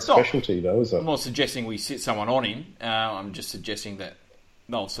Jared's specialty, though, is it? I'm not suggesting we sit someone on him. I'm just suggesting that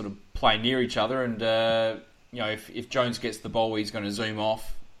they'll sort of play near each other, and if Jones gets the ball, he's going to zoom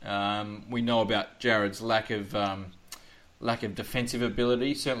off. We know about Jared's lack of defensive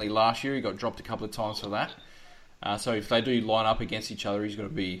ability. Certainly last year he got dropped a couple of times for that. So if they do line up against each other, he's got to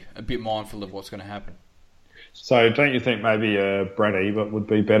be a bit mindful of what's going to happen. So don't you think maybe Brad Ebert would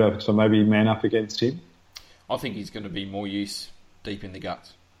be better to maybe man up against him? I think he's going to be more use deep in the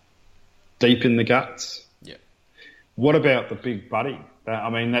guts. Deep in the guts? Yeah. What about the big buddy? I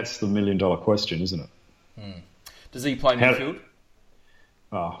mean, that's the $1 million question, isn't it? Does he play midfield?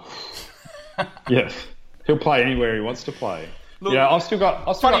 Oh, yeah. He'll play anywhere he wants to play. Look, yeah, I've still got.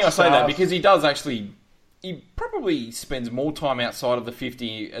 I say that because he does actually. He probably spends more time outside of the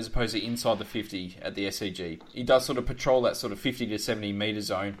 50 as opposed to inside the 50 at the SCG. He does sort of patrol that sort of 50 to 70 metre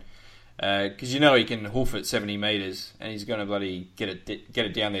zone because he can hoof it 70 metres and he's going to bloody get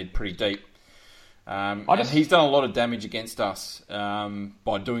it down there pretty deep. And he's done a lot of damage against us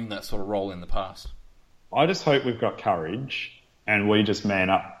by doing that sort of role in the past. I just hope we've got courage and we just man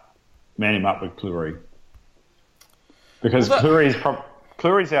him up with Cleary. Because Cleary's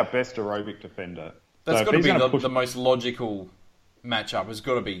our best aerobic defender. That's got to be the most logical matchup. It's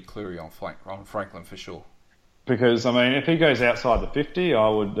got to be Cleary on Franklin for sure. Because, I mean, if he goes outside the 50, I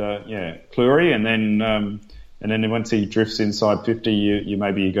would, Cleary, and then once he drifts inside 50, you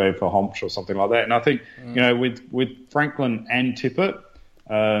maybe go for Homch or something like that. And I think, with Franklin and Tippett,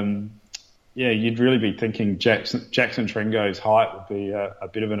 you'd really be thinking Jackson Trengo's height would be a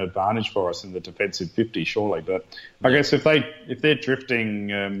bit of an advantage for us in the defensive 50, surely. But I guess if they're drifting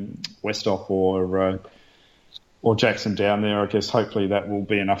Westhoff or Jackson down there, I guess hopefully that will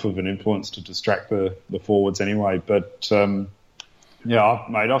be enough of an influence to distract the forwards anyway. But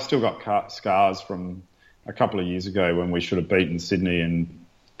mate, I've still got scars from a couple of years ago when we should have beaten Sydney and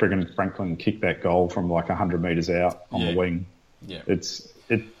friggin' Franklin kicked that goal from like 100 metres out on the wing. Yeah, it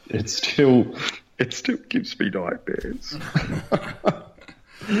still gives me nightmares.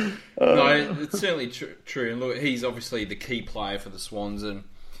 No, it's certainly true. And look, he's obviously the key player for the Swans, and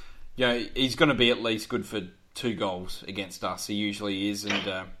he's going to be at least good for 2 goals against us. He usually is,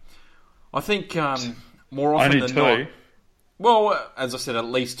 and I think more often than not. Well, as I said, at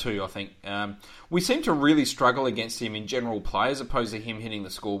least 2, I think. We seem to really struggle against him in general play as opposed to him hitting the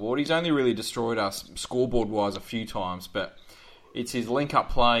scoreboard. He's only really destroyed us scoreboard-wise a few times, but it's his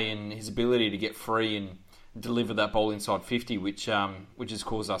link-up play and his ability to get free and deliver that ball inside 50, which has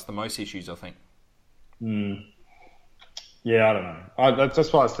caused us the most issues, I think. Yeah, I don't know.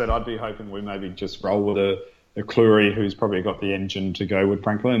 That's why I said I'd be hoping we maybe just roll with a Cleary who's probably got the engine to go with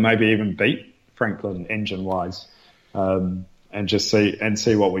Franklin and maybe even beat Franklin engine-wise. And just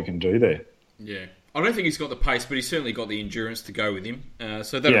see what we can do there. Yeah. I don't think he's got the pace, but he's certainly got the endurance to go with him.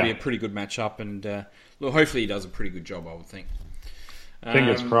 So that'll be a pretty good match-up. And look, hopefully he does a pretty good job, I would think.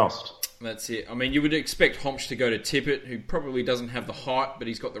 Fingers crossed. That's it. I mean, you would expect Homsch to go to Tippett, who probably doesn't have the height, but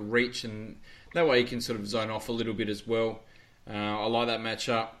he's got the reach, and that way he can sort of zone off a little bit as well. I like that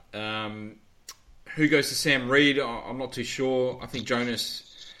match-up. Who goes to Sam Reid? I'm not too sure. I think Janus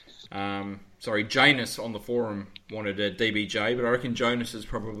on the forum wanted a DBJ, but I reckon Jonas is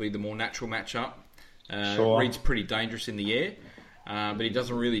probably the more natural matchup. Sure. Reid's pretty dangerous in the air, but he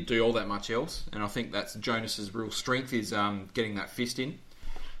doesn't really do all that much else. And I think that's Jonas's real strength is getting that fist in.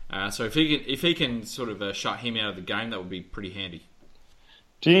 So if he can sort of shut him out of the game, that would be pretty handy.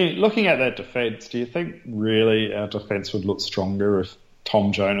 Looking at that defence, do you think really our defence would look stronger if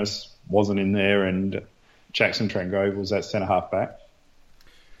Tom Jonas wasn't in there and Jackson Trengove was that centre half back?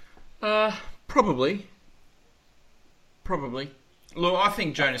 Probably. Look, I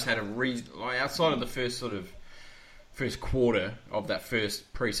think Jonas had a reason. Outside of the first quarter of that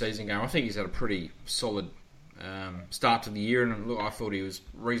first pre-season game, I think he's had a pretty solid start to the year. And look, I thought he was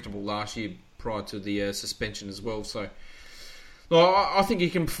reasonable last year prior to the suspension as well. So, look, I think he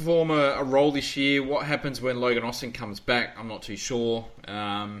can perform a role this year. What happens when Logan Austin comes back, I'm not too sure.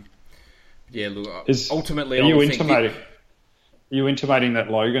 Ultimately, Are you intimating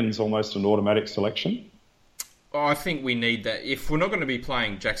that Logan's almost an automatic selection? I think we need that. If we're not going to be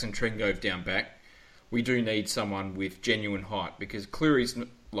playing Jackson Trengove down back, we do need someone with genuine height, because Cleary's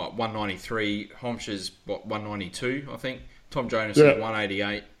like 193, Homsch is 192, I think. Tom Jonas is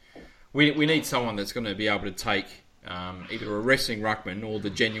 188. We need someone that's going to be able to take either a wrestling ruckman or the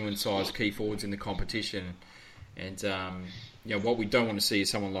genuine size key forwards in the competition. And what we don't want to see is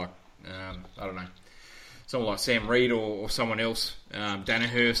someone like someone like Sam Reid or someone else,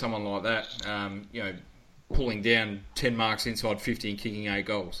 Danaher, someone like that, pulling down 10 marks inside 50 and kicking 8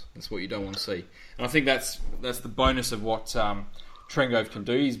 goals. That's what you don't want to see. And I think that's the bonus of what Trengove can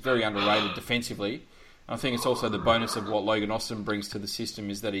do. He's very underrated defensively. And I think it's also the bonus of what Logan Austin brings to the system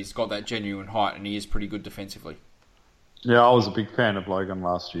is that he's got that genuine height and he is pretty good defensively. Yeah, I was a big fan of Logan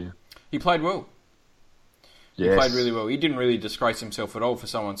last year. He played well. He played really well. He didn't really disgrace himself at all for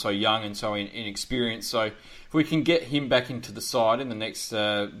someone so young and so inexperienced. So if we can get him back into the side in the next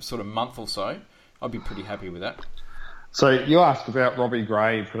sort of month or so, I'd be pretty happy with that. So you asked about Robbie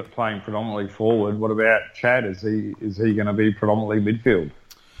Gray playing predominantly forward. What about Chad? Is he going to be predominantly midfield?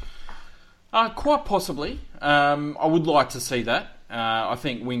 Quite possibly. I would like to see that. I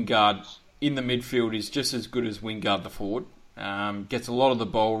think Wingard in the midfield is just as good as Wingard the forward. Gets a lot of the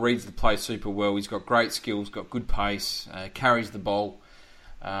ball, reads the play super well. He's got great skills, got good pace, carries the ball.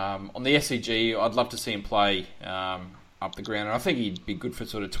 On the SCG, I'd love to see him play up the ground. And I think he'd be good for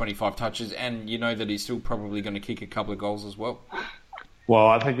sort of 25 touches, and you know that he's still probably going to kick a couple of goals as well. Well,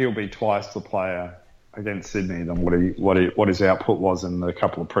 I think he'll be twice the player against Sydney than what his output was in the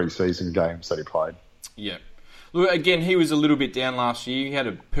couple of pre-season games that he played. Yeah. Look, again, he was a little bit down last year. He had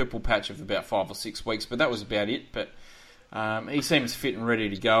a purple patch of about 5 or 6 weeks, but that was about it. But he seems fit and ready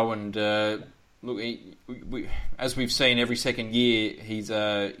to go, and look, as we've seen every second year, he's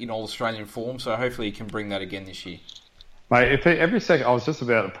in All-Australian form, so hopefully he can bring that again this year. Mate, I was just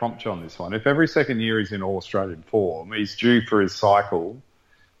about to prompt you on this one. If every second year he's in All-Australian form, he's due for his cycle.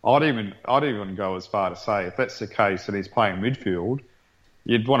 I'd even go as far to say, if that's the case and he's playing midfield,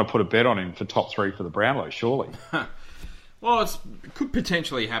 you'd want to put a bet on him for top 3 for the Brownlow, surely. Well, it could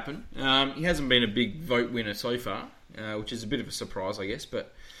potentially happen. He hasn't been a big vote winner so far, which is a bit of a surprise, I guess.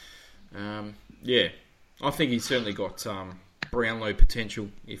 But yeah, I think he's certainly got Brownlow potential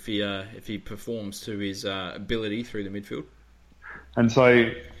if he performs to his ability through the midfield. And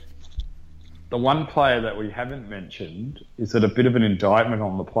so, the one player that we haven't mentioned is that a bit of an indictment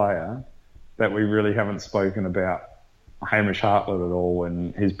on the player that we really haven't spoken about Hamish Hartlett at all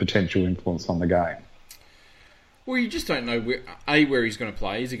and his potential influence on the game. Well, you just don't know where he's going to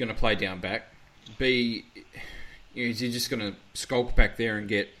play. Is he going to play down back? B, is he just going to skulk back there and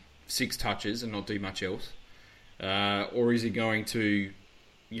get 6 touches and not do much else? Or is he going to,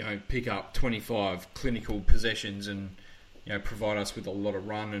 pick up 25 clinical possessions and, provide us with a lot of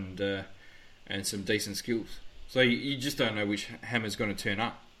run and some decent skills? So you just don't know which Hammer's going to turn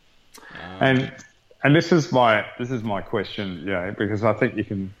up. And this is my question, because I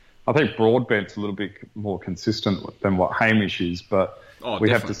think Broadbent's a little bit more consistent than what Hamish is, but we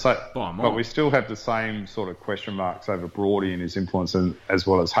still have the same sort of question marks over Broady and his influence, as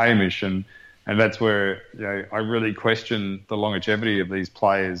well as Hamish, and that's where I really question the longevity of these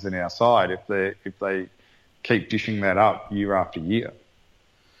players in our side if they keep dishing that up year after year.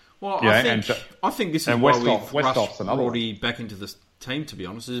 Well, I think this is why we've rushed Broady back into the team, to be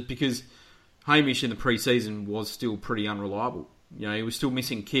honest, is because Hamish in the pre-season was still pretty unreliable. He was still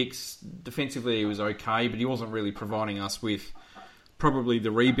missing kicks. Defensively, he was okay, but he wasn't really providing us with probably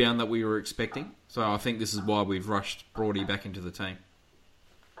the rebound that we were expecting. So I think this is why we've rushed Broady back into the team.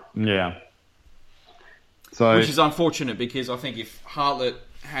 Yeah. Which is unfortunate, because I think if Hartlett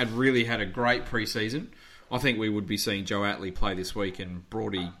had really had a great pre-season, I think we would be seeing Joe Atley play this week and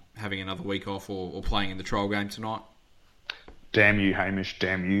Broady having another week off or playing in the trial game tonight. Damn you, Hamish,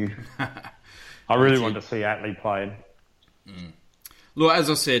 damn you. I really want to see Atley played. Look, as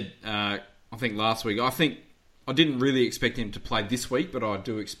I said, I think last week, I didn't really expect him to play this week, but I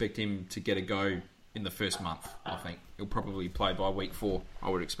do expect him to get a go in the first month. I think he'll probably play by week 4, I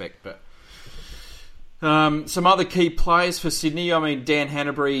would expect. But some other key players for Sydney. I mean, Dan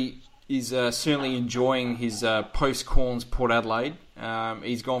Hannebery is certainly enjoying his post-Corns Port Adelaide.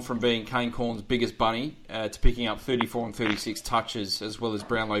 He's gone from being Kane Corns' biggest bunny to picking up 34 and 36 touches, as well as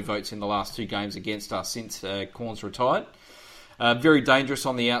Brownlow votes in the last 2 games against us since Corns retired. Very dangerous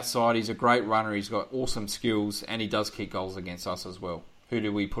on the outside. He's a great runner. He's got awesome skills, and he does kick goals against us as well. Who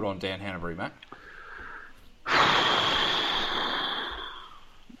do we put on Dan Hannebery, Matt?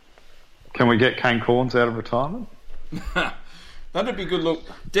 Can we get Kane Corns out of retirement? That'd be good. Look,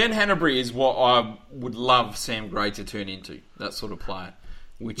 Dan Hannebery is what I would love Sam Gray to turn into, that sort of player.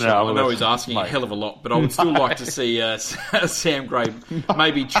 Which I know he's asking a hell of a lot, but I would still like to see Sam Gray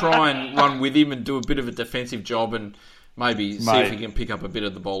maybe try and run with him and do a bit of a defensive job and maybe see if he can pick up a bit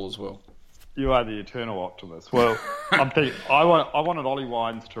of the ball as well. You are the eternal optimist. Well, I wanted Ollie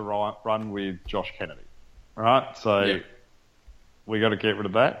Wines to run with Josh Kennedy, right? So we got to get rid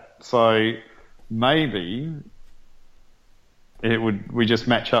of that. So maybe we just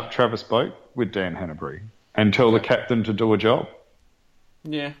match up Travis Boak with Dan Hannebery and tell the captain to do a job.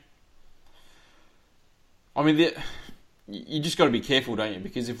 Yeah. I mean, you just got to be careful, don't you?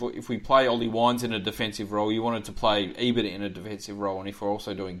 Because if we play Ollie Wines in a defensive role, you wanted to play Ebert in a defensive role, and if we're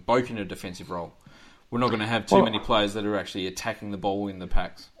also doing Boak in a defensive role, we're not going to have too many players that are actually attacking the ball in the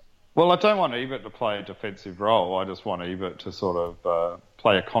packs. Well, I don't want Ebert to play a defensive role. I just want Ebert to sort of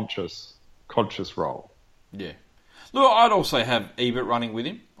play a conscious role. Yeah. Look, I'd also have Ebert running with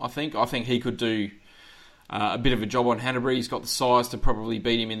him. I think he could do a bit of a job on Hannebery. He's got the size to probably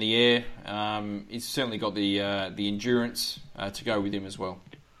beat him in the air. He's certainly got the endurance to go with him as well.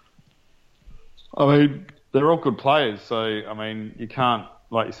 I mean, they're all good players. So, I mean, you can't,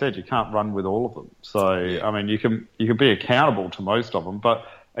 like you said, you can't run with all of them. So, I mean, you can be accountable to most of them. But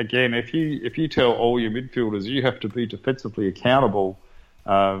again, if you tell all your midfielders you have to be defensively accountable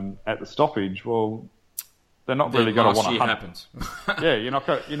at the stoppage, well, they're not really going to want to hunt. Happens. Yeah, you're not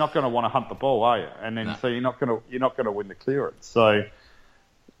going to want to hunt the ball, are you? And then so you're not going to win the clearance. So,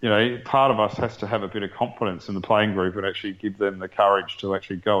 part of us has to have a bit of confidence in the playing group and actually give them the courage to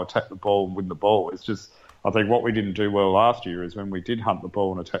actually go attack the ball and win the ball. It's just, I think what we didn't do well last year is when we did hunt the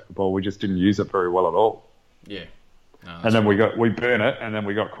ball and attack the ball, we just didn't use it very well at all. Yeah. No, and then we burn it, and then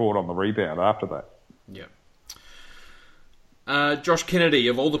we got caught on the rebound after that. Yeah. Josh Kennedy,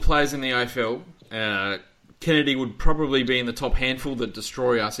 of all the players in the AFL, Kennedy would probably be in the top handful that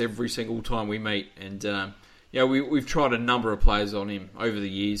destroy us every single time we meet. And we've tried a number of players on him over the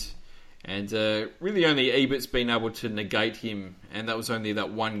years, and really only Ebert's been able to negate him, and that was only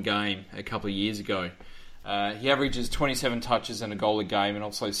that one game a couple of years ago. He averages 27 touches and a goal a game, and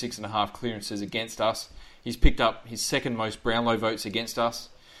also 6.5 clearances against us. He's picked up his second most Brownlow votes against us.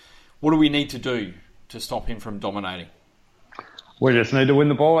 What do we need to do to stop him from dominating? We just need to win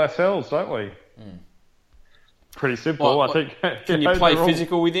the ball ourselves, don't we? Pretty simple, I think. Can you play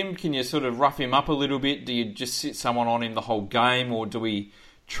physical with him? Can you sort of rough him up a little bit? Do you just sit someone on him the whole game, or do we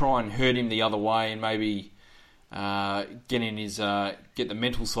try and hurt him the other way and maybe get the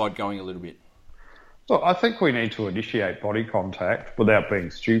mental side going a little bit? Well, I think we need to initiate body contact without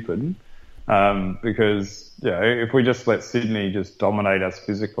being stupid, because if we just let Sydney just dominate us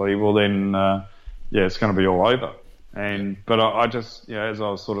physically, well then, it's going to be all over. But I just, as I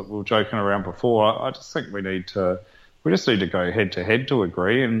was we were joking around before, I just think we just need to go head to head to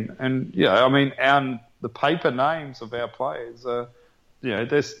agree. The paper names of our players are,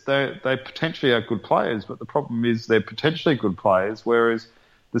 they potentially are good players, but the problem is they're potentially good players, whereas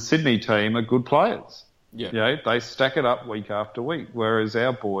the Sydney team are good players. Yeah. They stack it up week after week, whereas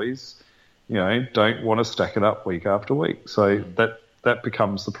our boys, don't want to stack it up week after week. So that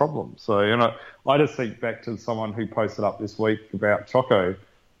becomes the problem. So, I just think back to someone who posted up this week about Choco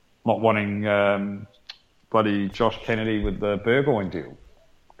not wanting bloody Josh Kennedy with the Burgoyne deal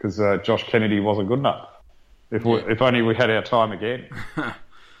because Josh Kennedy wasn't good enough. If only we had our time again.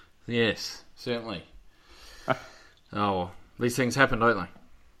 Yes, certainly. Well, these things happen, don't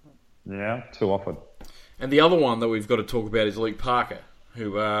they? Yeah, too often. And the other one that we've got to talk about is Luke Parker,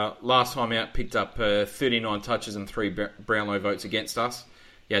 who last time out picked up 39 touches and 3 Brownlow votes against us.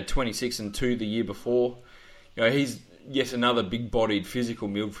 He had 26 and 2 the year before. He's yet another big-bodied physical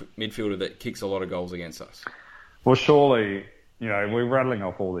midfielder that kicks a lot of goals against us. Well, surely, we're rattling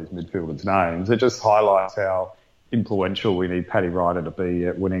off all these midfielders' names. It just highlights how influential we need Paddy Ryder to be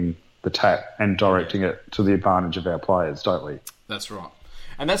at winning the tap and directing it to the advantage of our players, don't we? That's right.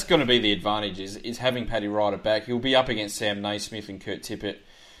 And that's going to be the advantage, is having Paddy Ryder back. He'll be up against Sam Naismith and Kurt Tippett.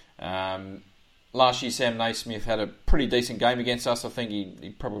 Last year, Sam Naismith had a pretty decent game against us. I think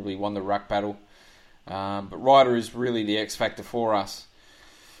he probably won the ruck battle. But Ryder is really the X factor for us.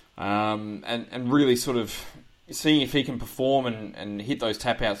 And really sort of seeing if he can perform and hit those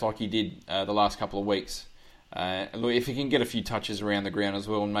tap-outs like he did the last couple of weeks. Look, if he can get a few touches around the ground as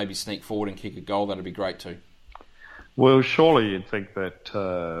well and maybe sneak forward and kick a goal, that'd be great too. Well, surely you'd think that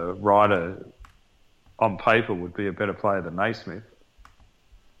Ryder, on paper, would be a better player than Naismith.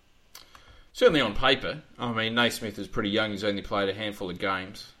 Certainly on paper. I mean, Naismith is pretty young. He's only played a handful of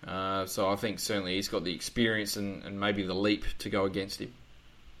games. So I think certainly he's got the experience and maybe the leap to go against him.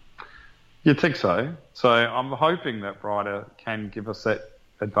 You'd think so. So I'm hoping that Ryder can give us that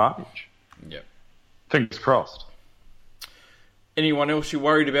advantage. Yep. Fingers crossed. Anyone else you're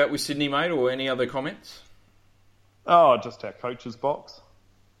worried about with Sydney, mate, or any other comments? Oh, just our coach's box.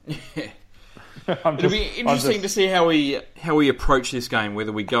 Yeah. It'll be interesting to see how we approach this game,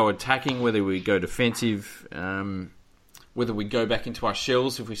 whether we go attacking, whether we go defensive, whether we go back into our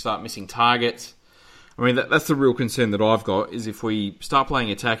shells if we start missing targets. I mean, that's the real concern that I've got, is if we start playing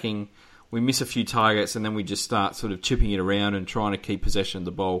attacking, we miss a few targets, and then we just start sort of chipping it around and trying to keep possession of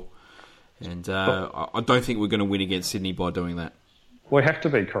the ball. And I don't think we're going to win against Sydney by doing that. We have to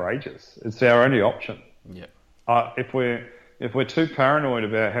be courageous. It's our only option. Yeah. If we're too paranoid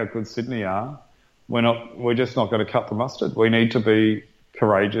about how good Sydney are, we're just not going to cut the mustard. We need to be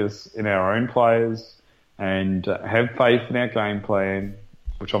courageous in our own players and have faith in our game plan,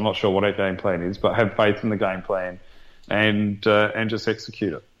 which I'm not sure what our game plan is, but have faith in the game plan and just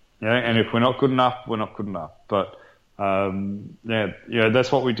execute it. And if we're not good enough, we're not good enough. But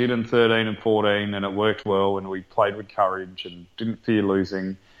that's what we did in 13 and 14, and it worked well, and we played with courage and didn't fear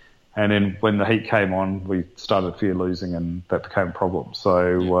losing. And then when the heat came on, we started to fear losing, and that became a problem.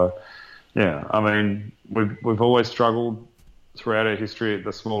 So, I mean, we've always struggled throughout our history at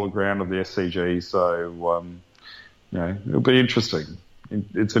the smaller ground of the SCG. So, it'll be interesting.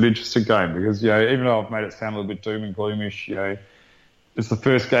 It's an interesting game because, even though I've made it sound a little bit doom and gloomish, it's the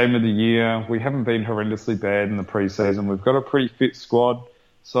first game of the year. We haven't been horrendously bad in the pre-season. We've got a pretty fit squad.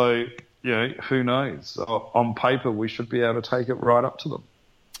 So, who knows? On paper, we should be able to take it right up to them.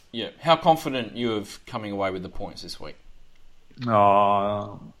 Yeah. How confident you of coming away with the points this week?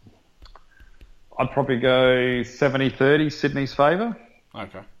 I'd probably go 70-30, Sydney's favour.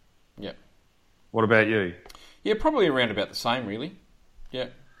 Okay. Yeah. What about you? Yeah, probably around about the same, really. Yeah.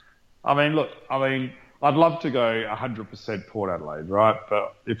 I'd love to go 100% Port Adelaide, right?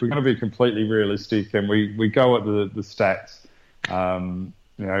 But if we're going to be completely realistic and we go at the stats,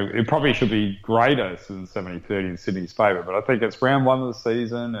 it probably should be greater than 70-30 in Sydney's favour. But I think it's round one of the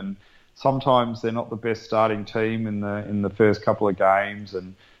season, and sometimes they're not the best starting team in the first couple of games,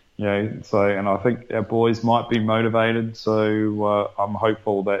 and and I think our boys might be motivated. So I'm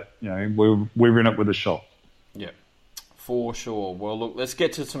hopeful that we're in it with a shot. Yeah, for sure. Well, look, let's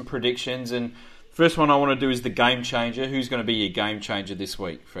get to some predictions. And first one I want to do is the game changer. Who's going to be your game changer this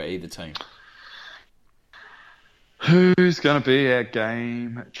week for either team? Who's going to be our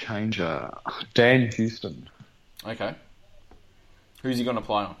game changer? Dan Houston. Okay. Who's he going to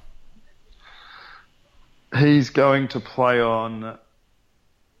play on? He's going to play on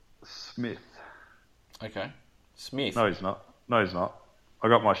Smith. Okay. Smith. No, he's not. I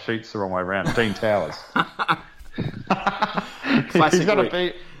got my sheets the wrong way around. Dean Towers. Classic he's going Rick.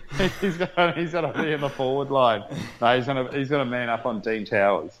 to be. He's going to be in the forward line. No, he's going to man up on Dean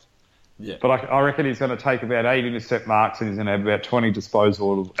Towers. Yeah. But I reckon he's going to take about 8 intercept marks and he's going to have about 20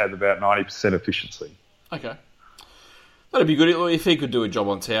 disposal at about 90% efficiency. Okay. That'd be good. If he could do a job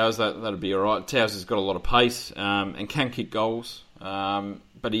on Towers, that'd be all right. Towers has got a lot of pace and can kick goals,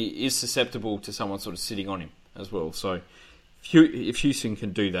 but he is susceptible to someone sort of sitting on him as well. So if Houston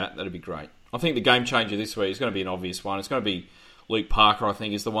can do that, that'd be great. I think the game changer this week is going to be an obvious one. It's going to be Luke Parker, I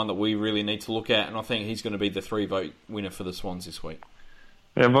think, is the one that we really need to look at, and I think he's going to be the 3-vote winner for the Swans this week.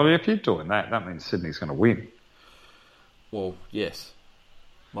 Yeah, well, if you're doing that, that means Sydney's going to win. Well, yes.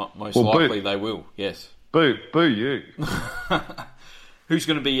 Most Well, likely they will, yes. Boo you. Who's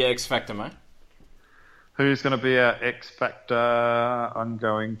going to be your X Factor, mate? Who's going to be our X Factor? I'm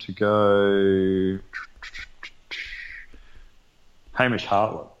going to go Hamish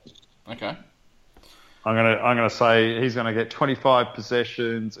Hartlett. Okay. I'm going to say he's going to get 25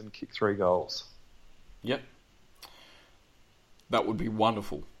 possessions and kick 3 goals. Yep. That would be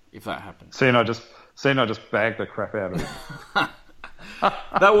wonderful if that happens. Seeing I just bagged the crap out of him.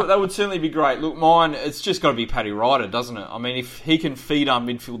 That would certainly be great. Look, mine, it's just got to be Paddy Ryder, doesn't it? I mean, if he can feed our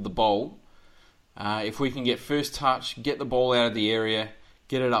midfield the ball, if we can get first touch, get the ball out of the area,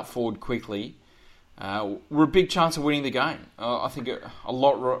 get it up forward quickly, we're a big chance of winning the game. I think a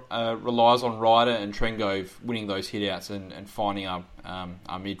lot relies on Ryder and Trengove winning those hit-outs and finding our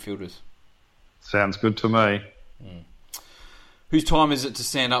midfielders. Sounds good to me. Whose time is it to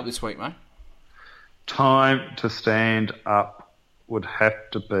stand up this week, mate? Time to stand up would have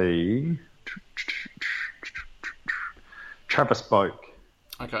to be Travis Boak.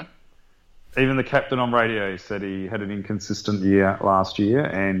 Okay. Even the captain on radio said he had an inconsistent year last year,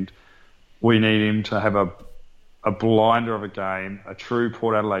 and we need him to have a blinder of a game, a true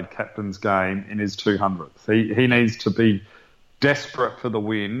Port Adelaide captain's game in his 200th. He needs to be desperate for the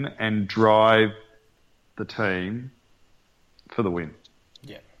win and drive the team for the win.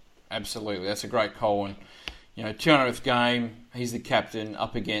 Yeah, absolutely. That's a great call. And, 200th game, he's the captain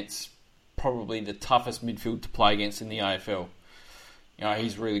up against probably the toughest midfield to play against in the AFL.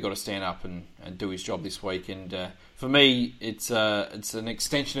 He's really got to stand up and do his job this week. And for me, it's an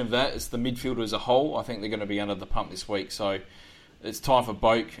extension of that. It's the midfielder as a whole. I think they're going to be under the pump this week. So it's time for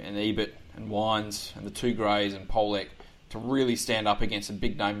Boak and Ebert and Wines and the two Greys and Polek to really stand up against a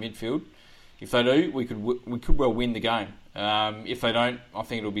big name midfield. If they do, we could well win the game. If they don't, I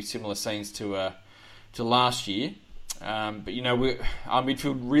think it'll be similar scenes to last year. But our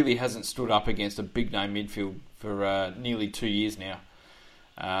midfield really hasn't stood up against a big name midfield for nearly 2 years now.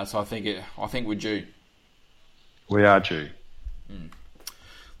 So I think we're due. We are due.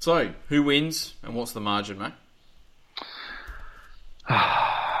 So who wins and what's the margin, mate?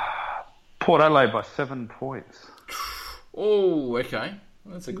 Port Adelaide by 7 points. Oh, okay,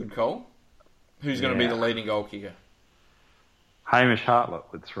 that's a good call. Who's going to be the leading goal kicker? Hamish Hartlett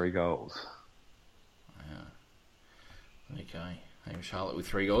with 3 goals. Okay, Hamish Hartlett with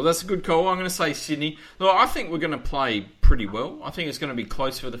 3 goals. That's a good call. I'm going to say Sydney. Look, I think we're going to play pretty well. I think it's going to be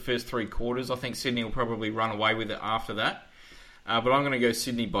close for the first 3 quarters. I think Sydney will probably run away with it after that. But I'm going to go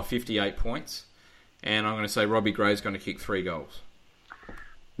Sydney by 58 points. And I'm going to say Robbie Gray's going to kick 3 goals.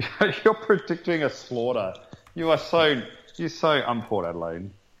 You're predicting a slaughter. You're so un-Port Adelaide.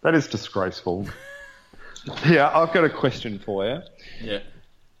 That is disgraceful. Yeah, I've got a question for you. Yeah.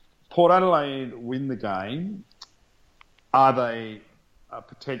 Port Adelaide win the game. Are they a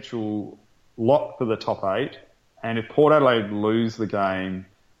potential lock for the top 8? And if Port Adelaide lose the game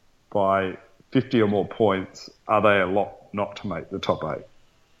by 50 or more points, are they a lock not to make the top 8?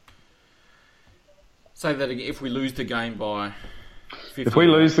 Say that again. If we lose the game by 50 If we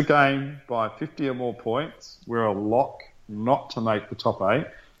lose the game by 50 or more points, we're a lock not to make the top 8.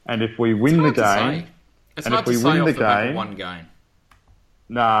 And if we win the game... It's hard to say off the back of one game.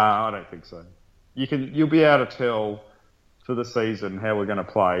 No, I don't think so. You'll be able to tell for the season how we're going to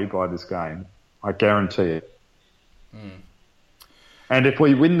play by this game. I guarantee it. And if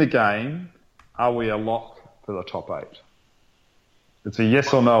we win the game, are we a lock for the top 8? It's a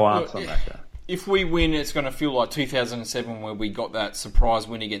yes or no answer, Macca. If we win, it's going to feel like 2007 where we got that surprise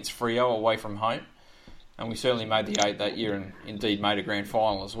win against Freo away from home. and we certainly made the 8 that year and indeed made a grand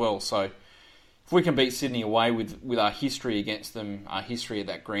final as well. So if we can beat Sydney away with our history against them, our history at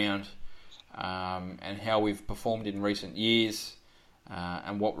that ground, and how we've performed in recent years,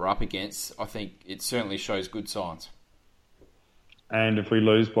 and what we're up against, I think it certainly shows good signs. And if we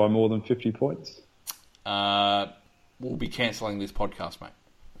lose by more than 50 points? We'll be cancelling this podcast, mate.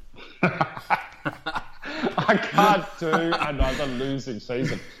 I can't do another losing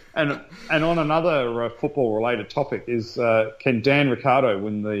season. And on another football-related topic is, can Dan Ricciardo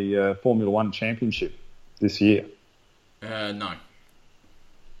win the Formula One championship this year? No.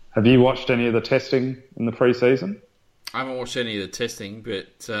 Have you watched any of the testing in the pre-season? I haven't watched any of the testing,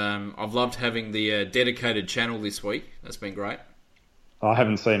 but I've loved having the dedicated channel this week. That's been great. I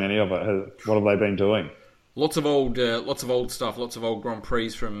haven't seen any of it. What have they been doing? Lots of old stuff. Lots of old Grand Prix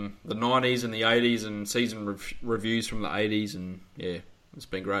from the 90s and the 80s, and season reviews from the 80s, and yeah, it's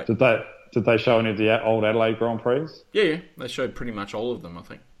been great. Did they show any of the old Adelaide Grand Prix? Yeah, they showed pretty much all of them, I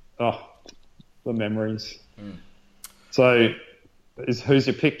think. Oh, the memories. Mm. So, who's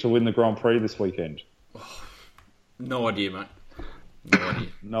your pick to win the Grand Prix this weekend? Oh, no idea, mate. No idea.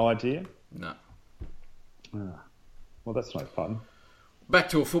 No idea? No. Well, that's no fun. Back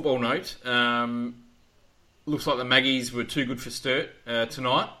to a football note. Looks like the Maggies were too good for Sturt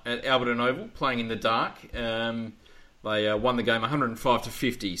tonight at Alberton Oval, playing in the dark. They won the game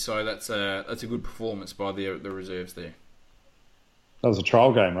 105-50, so that's a good performance by the reserves there. That was a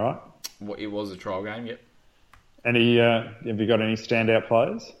trial game, right? Well, it was a trial game, yep. Have you got any standout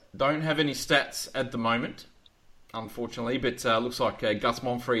players? Don't have any stats at the moment, unfortunately, but looks like Gus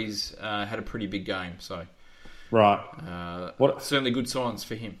Monfries had a pretty big game, so right. Certainly good signs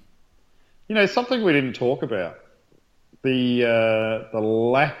for him. You know, something we didn't talk about, the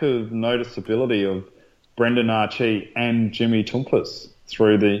lack of noticeability of Brendan Archie and Jimmy Toumpas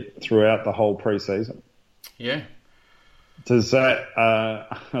throughout the whole pre-season. Yeah. Does that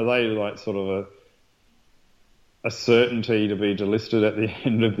are they like sort of a certainty to be delisted at the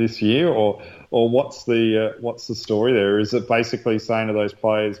end of this year, or what's the story there? Is it basically saying to those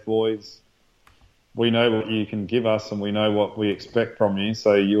players, boys, we know what you can give us and we know what we expect from you,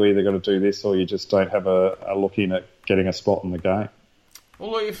 so you either got to do this or you just don't have a look in at getting a spot in the game?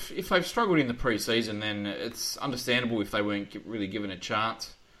 Well, if they've struggled in the pre-season, then it's understandable if they weren't really given a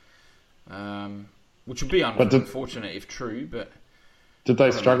chance, which would be unfortunate if true. But did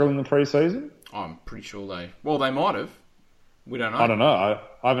they struggle in the pre-season? I'm pretty sure they might have. We don't know. I don't know.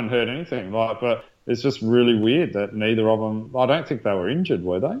 I haven't heard anything. But it's just really weird that neither of them. I don't think they were injured,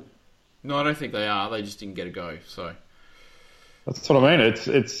 were they? No, I don't think they are. They just didn't get a go. So that's what I mean.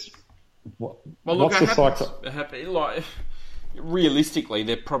 It's well, look, what's the cycle? Like, realistically,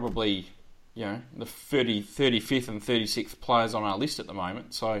 they're probably the 35th and 36th players on our list at the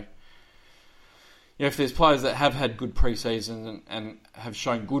moment. So if there's players that have had good pre-seasons and have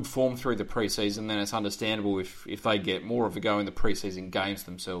shown good form through the pre-season, then it's understandable if they get more of a go in the pre-season games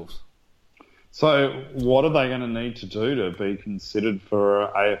themselves. So what are they going to need to do to be considered for an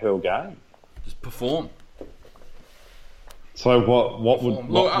AFL game? Just perform. So what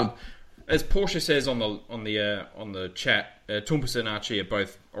would as Portia says on the chat, Toumpas and Archie are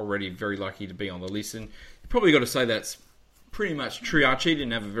both already very lucky to be on the list, and you probably got to say that's pretty much true. Archie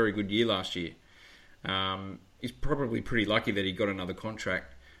didn't have a very good year last year. He's probably pretty lucky that he got another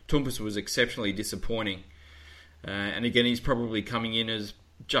contract. Toumpas was exceptionally disappointing, and again he's probably coming in as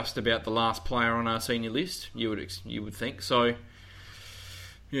just about the last player on our senior list. You would think so.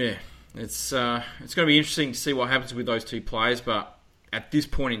 Yeah, it's going to be interesting to see what happens with those two players, but at this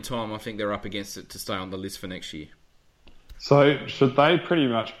point in time, I think they're up against it to stay on the list for next year. So should they pretty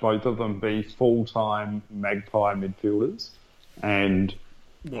much both of them be full-time Magpie midfielders, and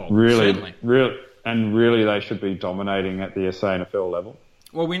really they should be dominating at the SANFL level?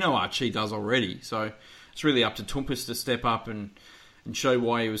 Well, we know Archie does already, so it's really up to Toumpas to step up and show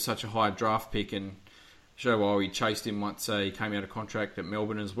why he was such a high draft pick and show why we chased him once he came out of contract at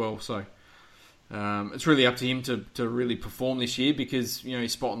Melbourne as well. So it's really up to him to really perform this year because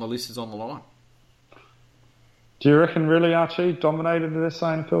his spot on the list is on the line. Do you reckon really Archie dominated at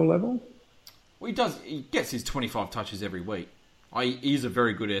SANFL level? Well, he gets his 25 touches every week. He is a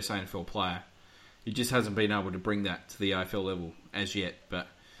very good SANFL player. He just hasn't been able to bring that to the AFL level as yet. But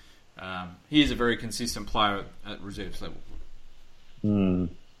he is a very consistent player at reserves level.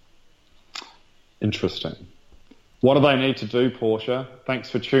 Interesting. What do they need to do, Portia? Thanks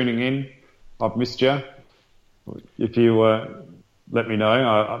for tuning in. I've missed you. If you let me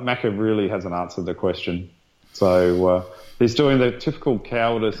know. Macca really hasn't answered the question. So he's doing the typical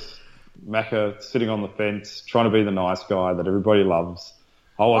cowardice Macca, sitting on the fence, trying to be the nice guy that everybody loves.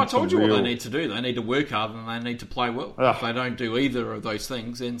 I told you what they need to do. They need to work hard and they need to play well. Ugh. If they don't do either of those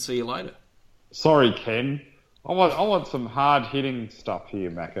things, then see you later. Sorry, Ken. I want some hard hitting stuff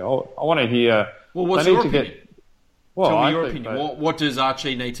here, Macca. I want to hear. Well, what's they your need to opinion? Well, Tell me I your think opinion. What does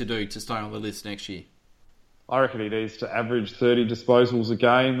Archie need to do to stay on the list next year? I reckon he needs to average 30 disposals a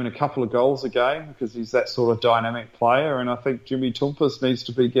game and a couple of goals a game because he's that sort of dynamic player. And I think Jimmy Toumpas needs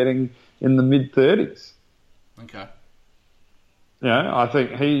to be getting in the mid-30s. Okay. I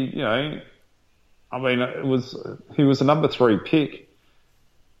think he was a number 3 pick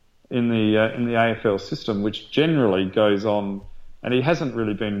in the AFL system, which generally goes on, and he hasn't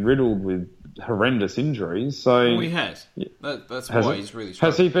really been riddled with horrendous injuries. So Well, he has. That's why he's really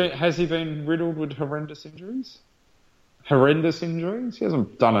struggling. Has he been riddled with horrendous injuries? Horrendous injuries? He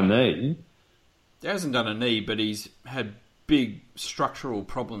hasn't done a knee. He hasn't done a knee, but he's had big structural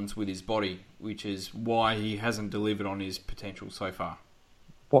problems with his body, which is why he hasn't delivered on his potential so far.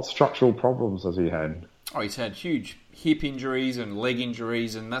 What structural problems has he had? Oh, he's had huge hip injuries and leg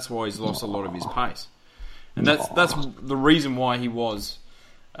injuries, and that's why he's lost a lot of his pace. And that's the reason why he was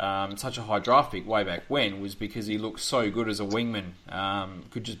such a high draft pick way back when, was because he looked so good as a wingman,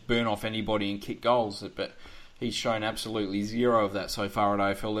 could just burn off anybody and kick goals. But he's shown absolutely zero of that so far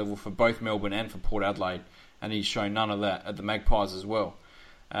at AFL level for both Melbourne and for Port Adelaide, and he's shown none of that at the Magpies as well.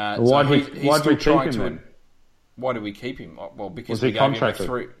 Why do we keep him then? Why do we keep him? Well, because we gave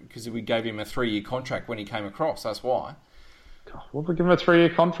him a 3-year contract when he came across. That's why. God, what did we give him a 3-year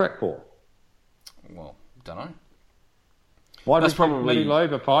contract for? Well, don't know. Why That's did we give probably Matty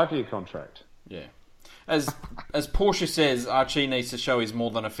Loeb a 5-year contract? Yeah. As Portia says, Archie needs to show he's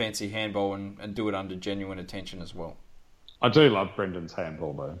more than a fancy handball and do it under genuine attention as well. I do love Brendan's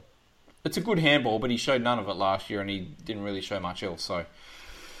handball though. It's a good handball, but he showed none of it last year, and he didn't really show much else. So,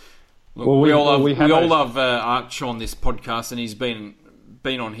 look, we all love Arch on this podcast, and he's been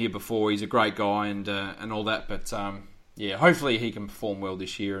on here before. He's a great guy and all that. But hopefully he can perform well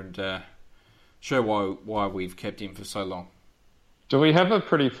this year and show why we've kept him for so long. Do we have a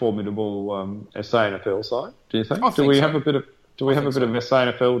pretty formidable SANFL side? Do you think? I think so. Have a bit of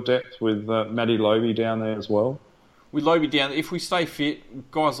SANFL depth with Matty Lobe down there as well? With Lobe down, if we stay fit,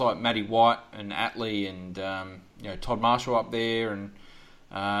 guys like Matty White and Atley and Todd Marshall up there, and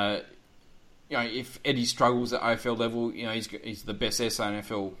if Eddie struggles at AFL level, he's the best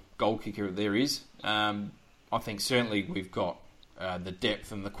SANFL goal kicker there is. I think certainly we've got the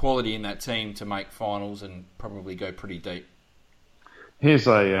depth and the quality in that team to make finals and probably go pretty deep. Here's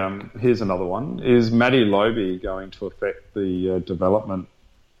another one. Is Matty Lobe going to affect the development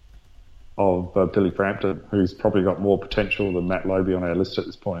of Billy Frampton, who's probably got more potential than Matt Lobe on our list at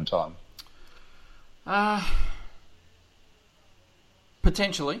this point in time?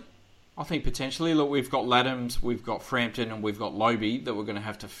 Potentially. I think potentially. Look, we've got Laddams, we've got Frampton, and we've got Lobe that we're going to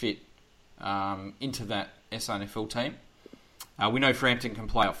have to fit into that SANFL team. We know Frampton can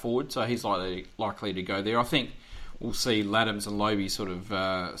play up forward, so he's likely to go there. I think we'll see Laddams and Lobe sort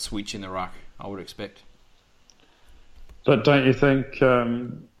of switch in the ruck, I would expect. But don't you think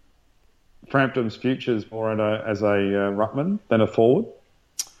Frampton's future is more as a ruckman than a forward?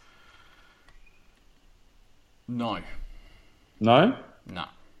 No. No? No.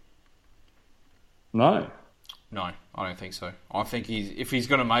 No? No, I don't think so. I think if he's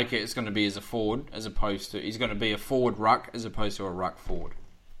going to make it, it's going to be as a forward, he's going to be a forward ruck as opposed to a ruck forward.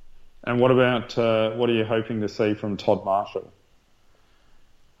 And what about, what are you hoping to see from Todd Marshall?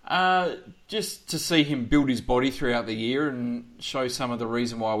 Just to see him build his body throughout the year and show some of the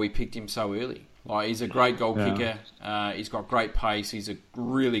reason why we picked him so early. Like, he's a great goal kicker. He's got great pace. He's a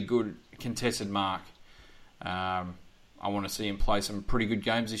really good contested mark. I want to see him play some pretty good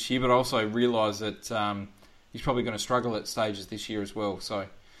games this year, but I also realise that he's probably going to struggle at stages this year as well. So,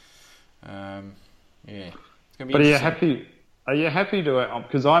 it's going to be But are you happy to...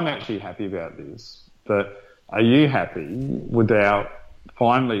 Because I'm actually happy about this, but are you happy without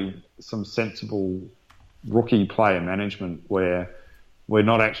finally some sensible rookie player management where we're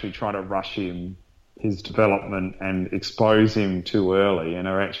not actually trying to rush his development and expose him too early, and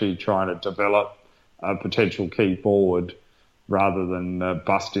are actually trying to develop a potential key forward rather than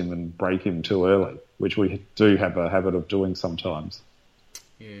bust him and break him too early, which we do have a habit of doing sometimes?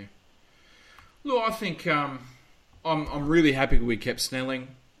 Yeah. Look, I think I'm really happy we kept Snelling.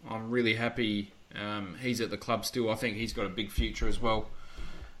 I'm really happy he's at the club still. I think he's got a big future as well.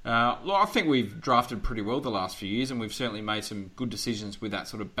 Look, I think we've drafted pretty well the last few years, and we've certainly made some good decisions with that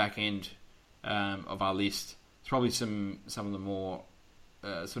sort of back end of our list. It's probably some of the more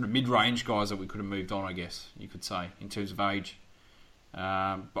sort of mid-range guys that we could have moved on, I guess you could say, in terms of age.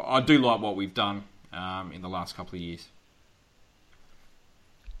 But I do like what we've done in the last couple of years.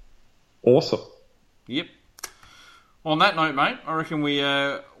 Awesome. Yep. On that note, mate, I reckon we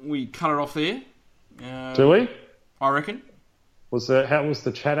cut it off there. Do we? I reckon. How was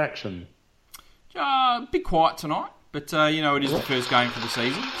the chat action? A bit quiet tonight, but it is the first game for the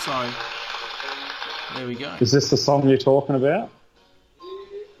season, so there we go. Is this the song you're talking about?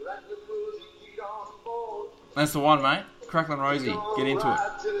 That's the one, mate. Cracklin' Rosie, get into it.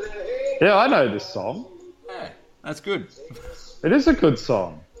 Yeah, I know this song. Yeah, that's good. It is a good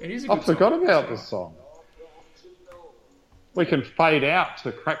song. It is a good I forgot about this song. We can fade out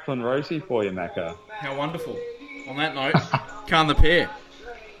to Cracklin' Rosie for you, Macca. How wonderful. On that note, Khan the pair.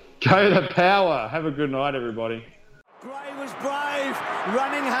 Go to power. Have a good night, everybody. Gray was brave,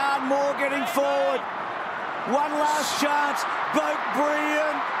 running hard, Moore getting forward. One last chance, Boat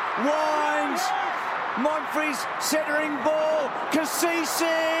brilliant, Wines, Monfrey's centering ball,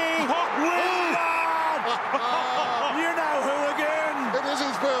 Cassisi, Willard! You know who again? It is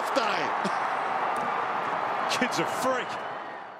his birthday. Kid's a freak.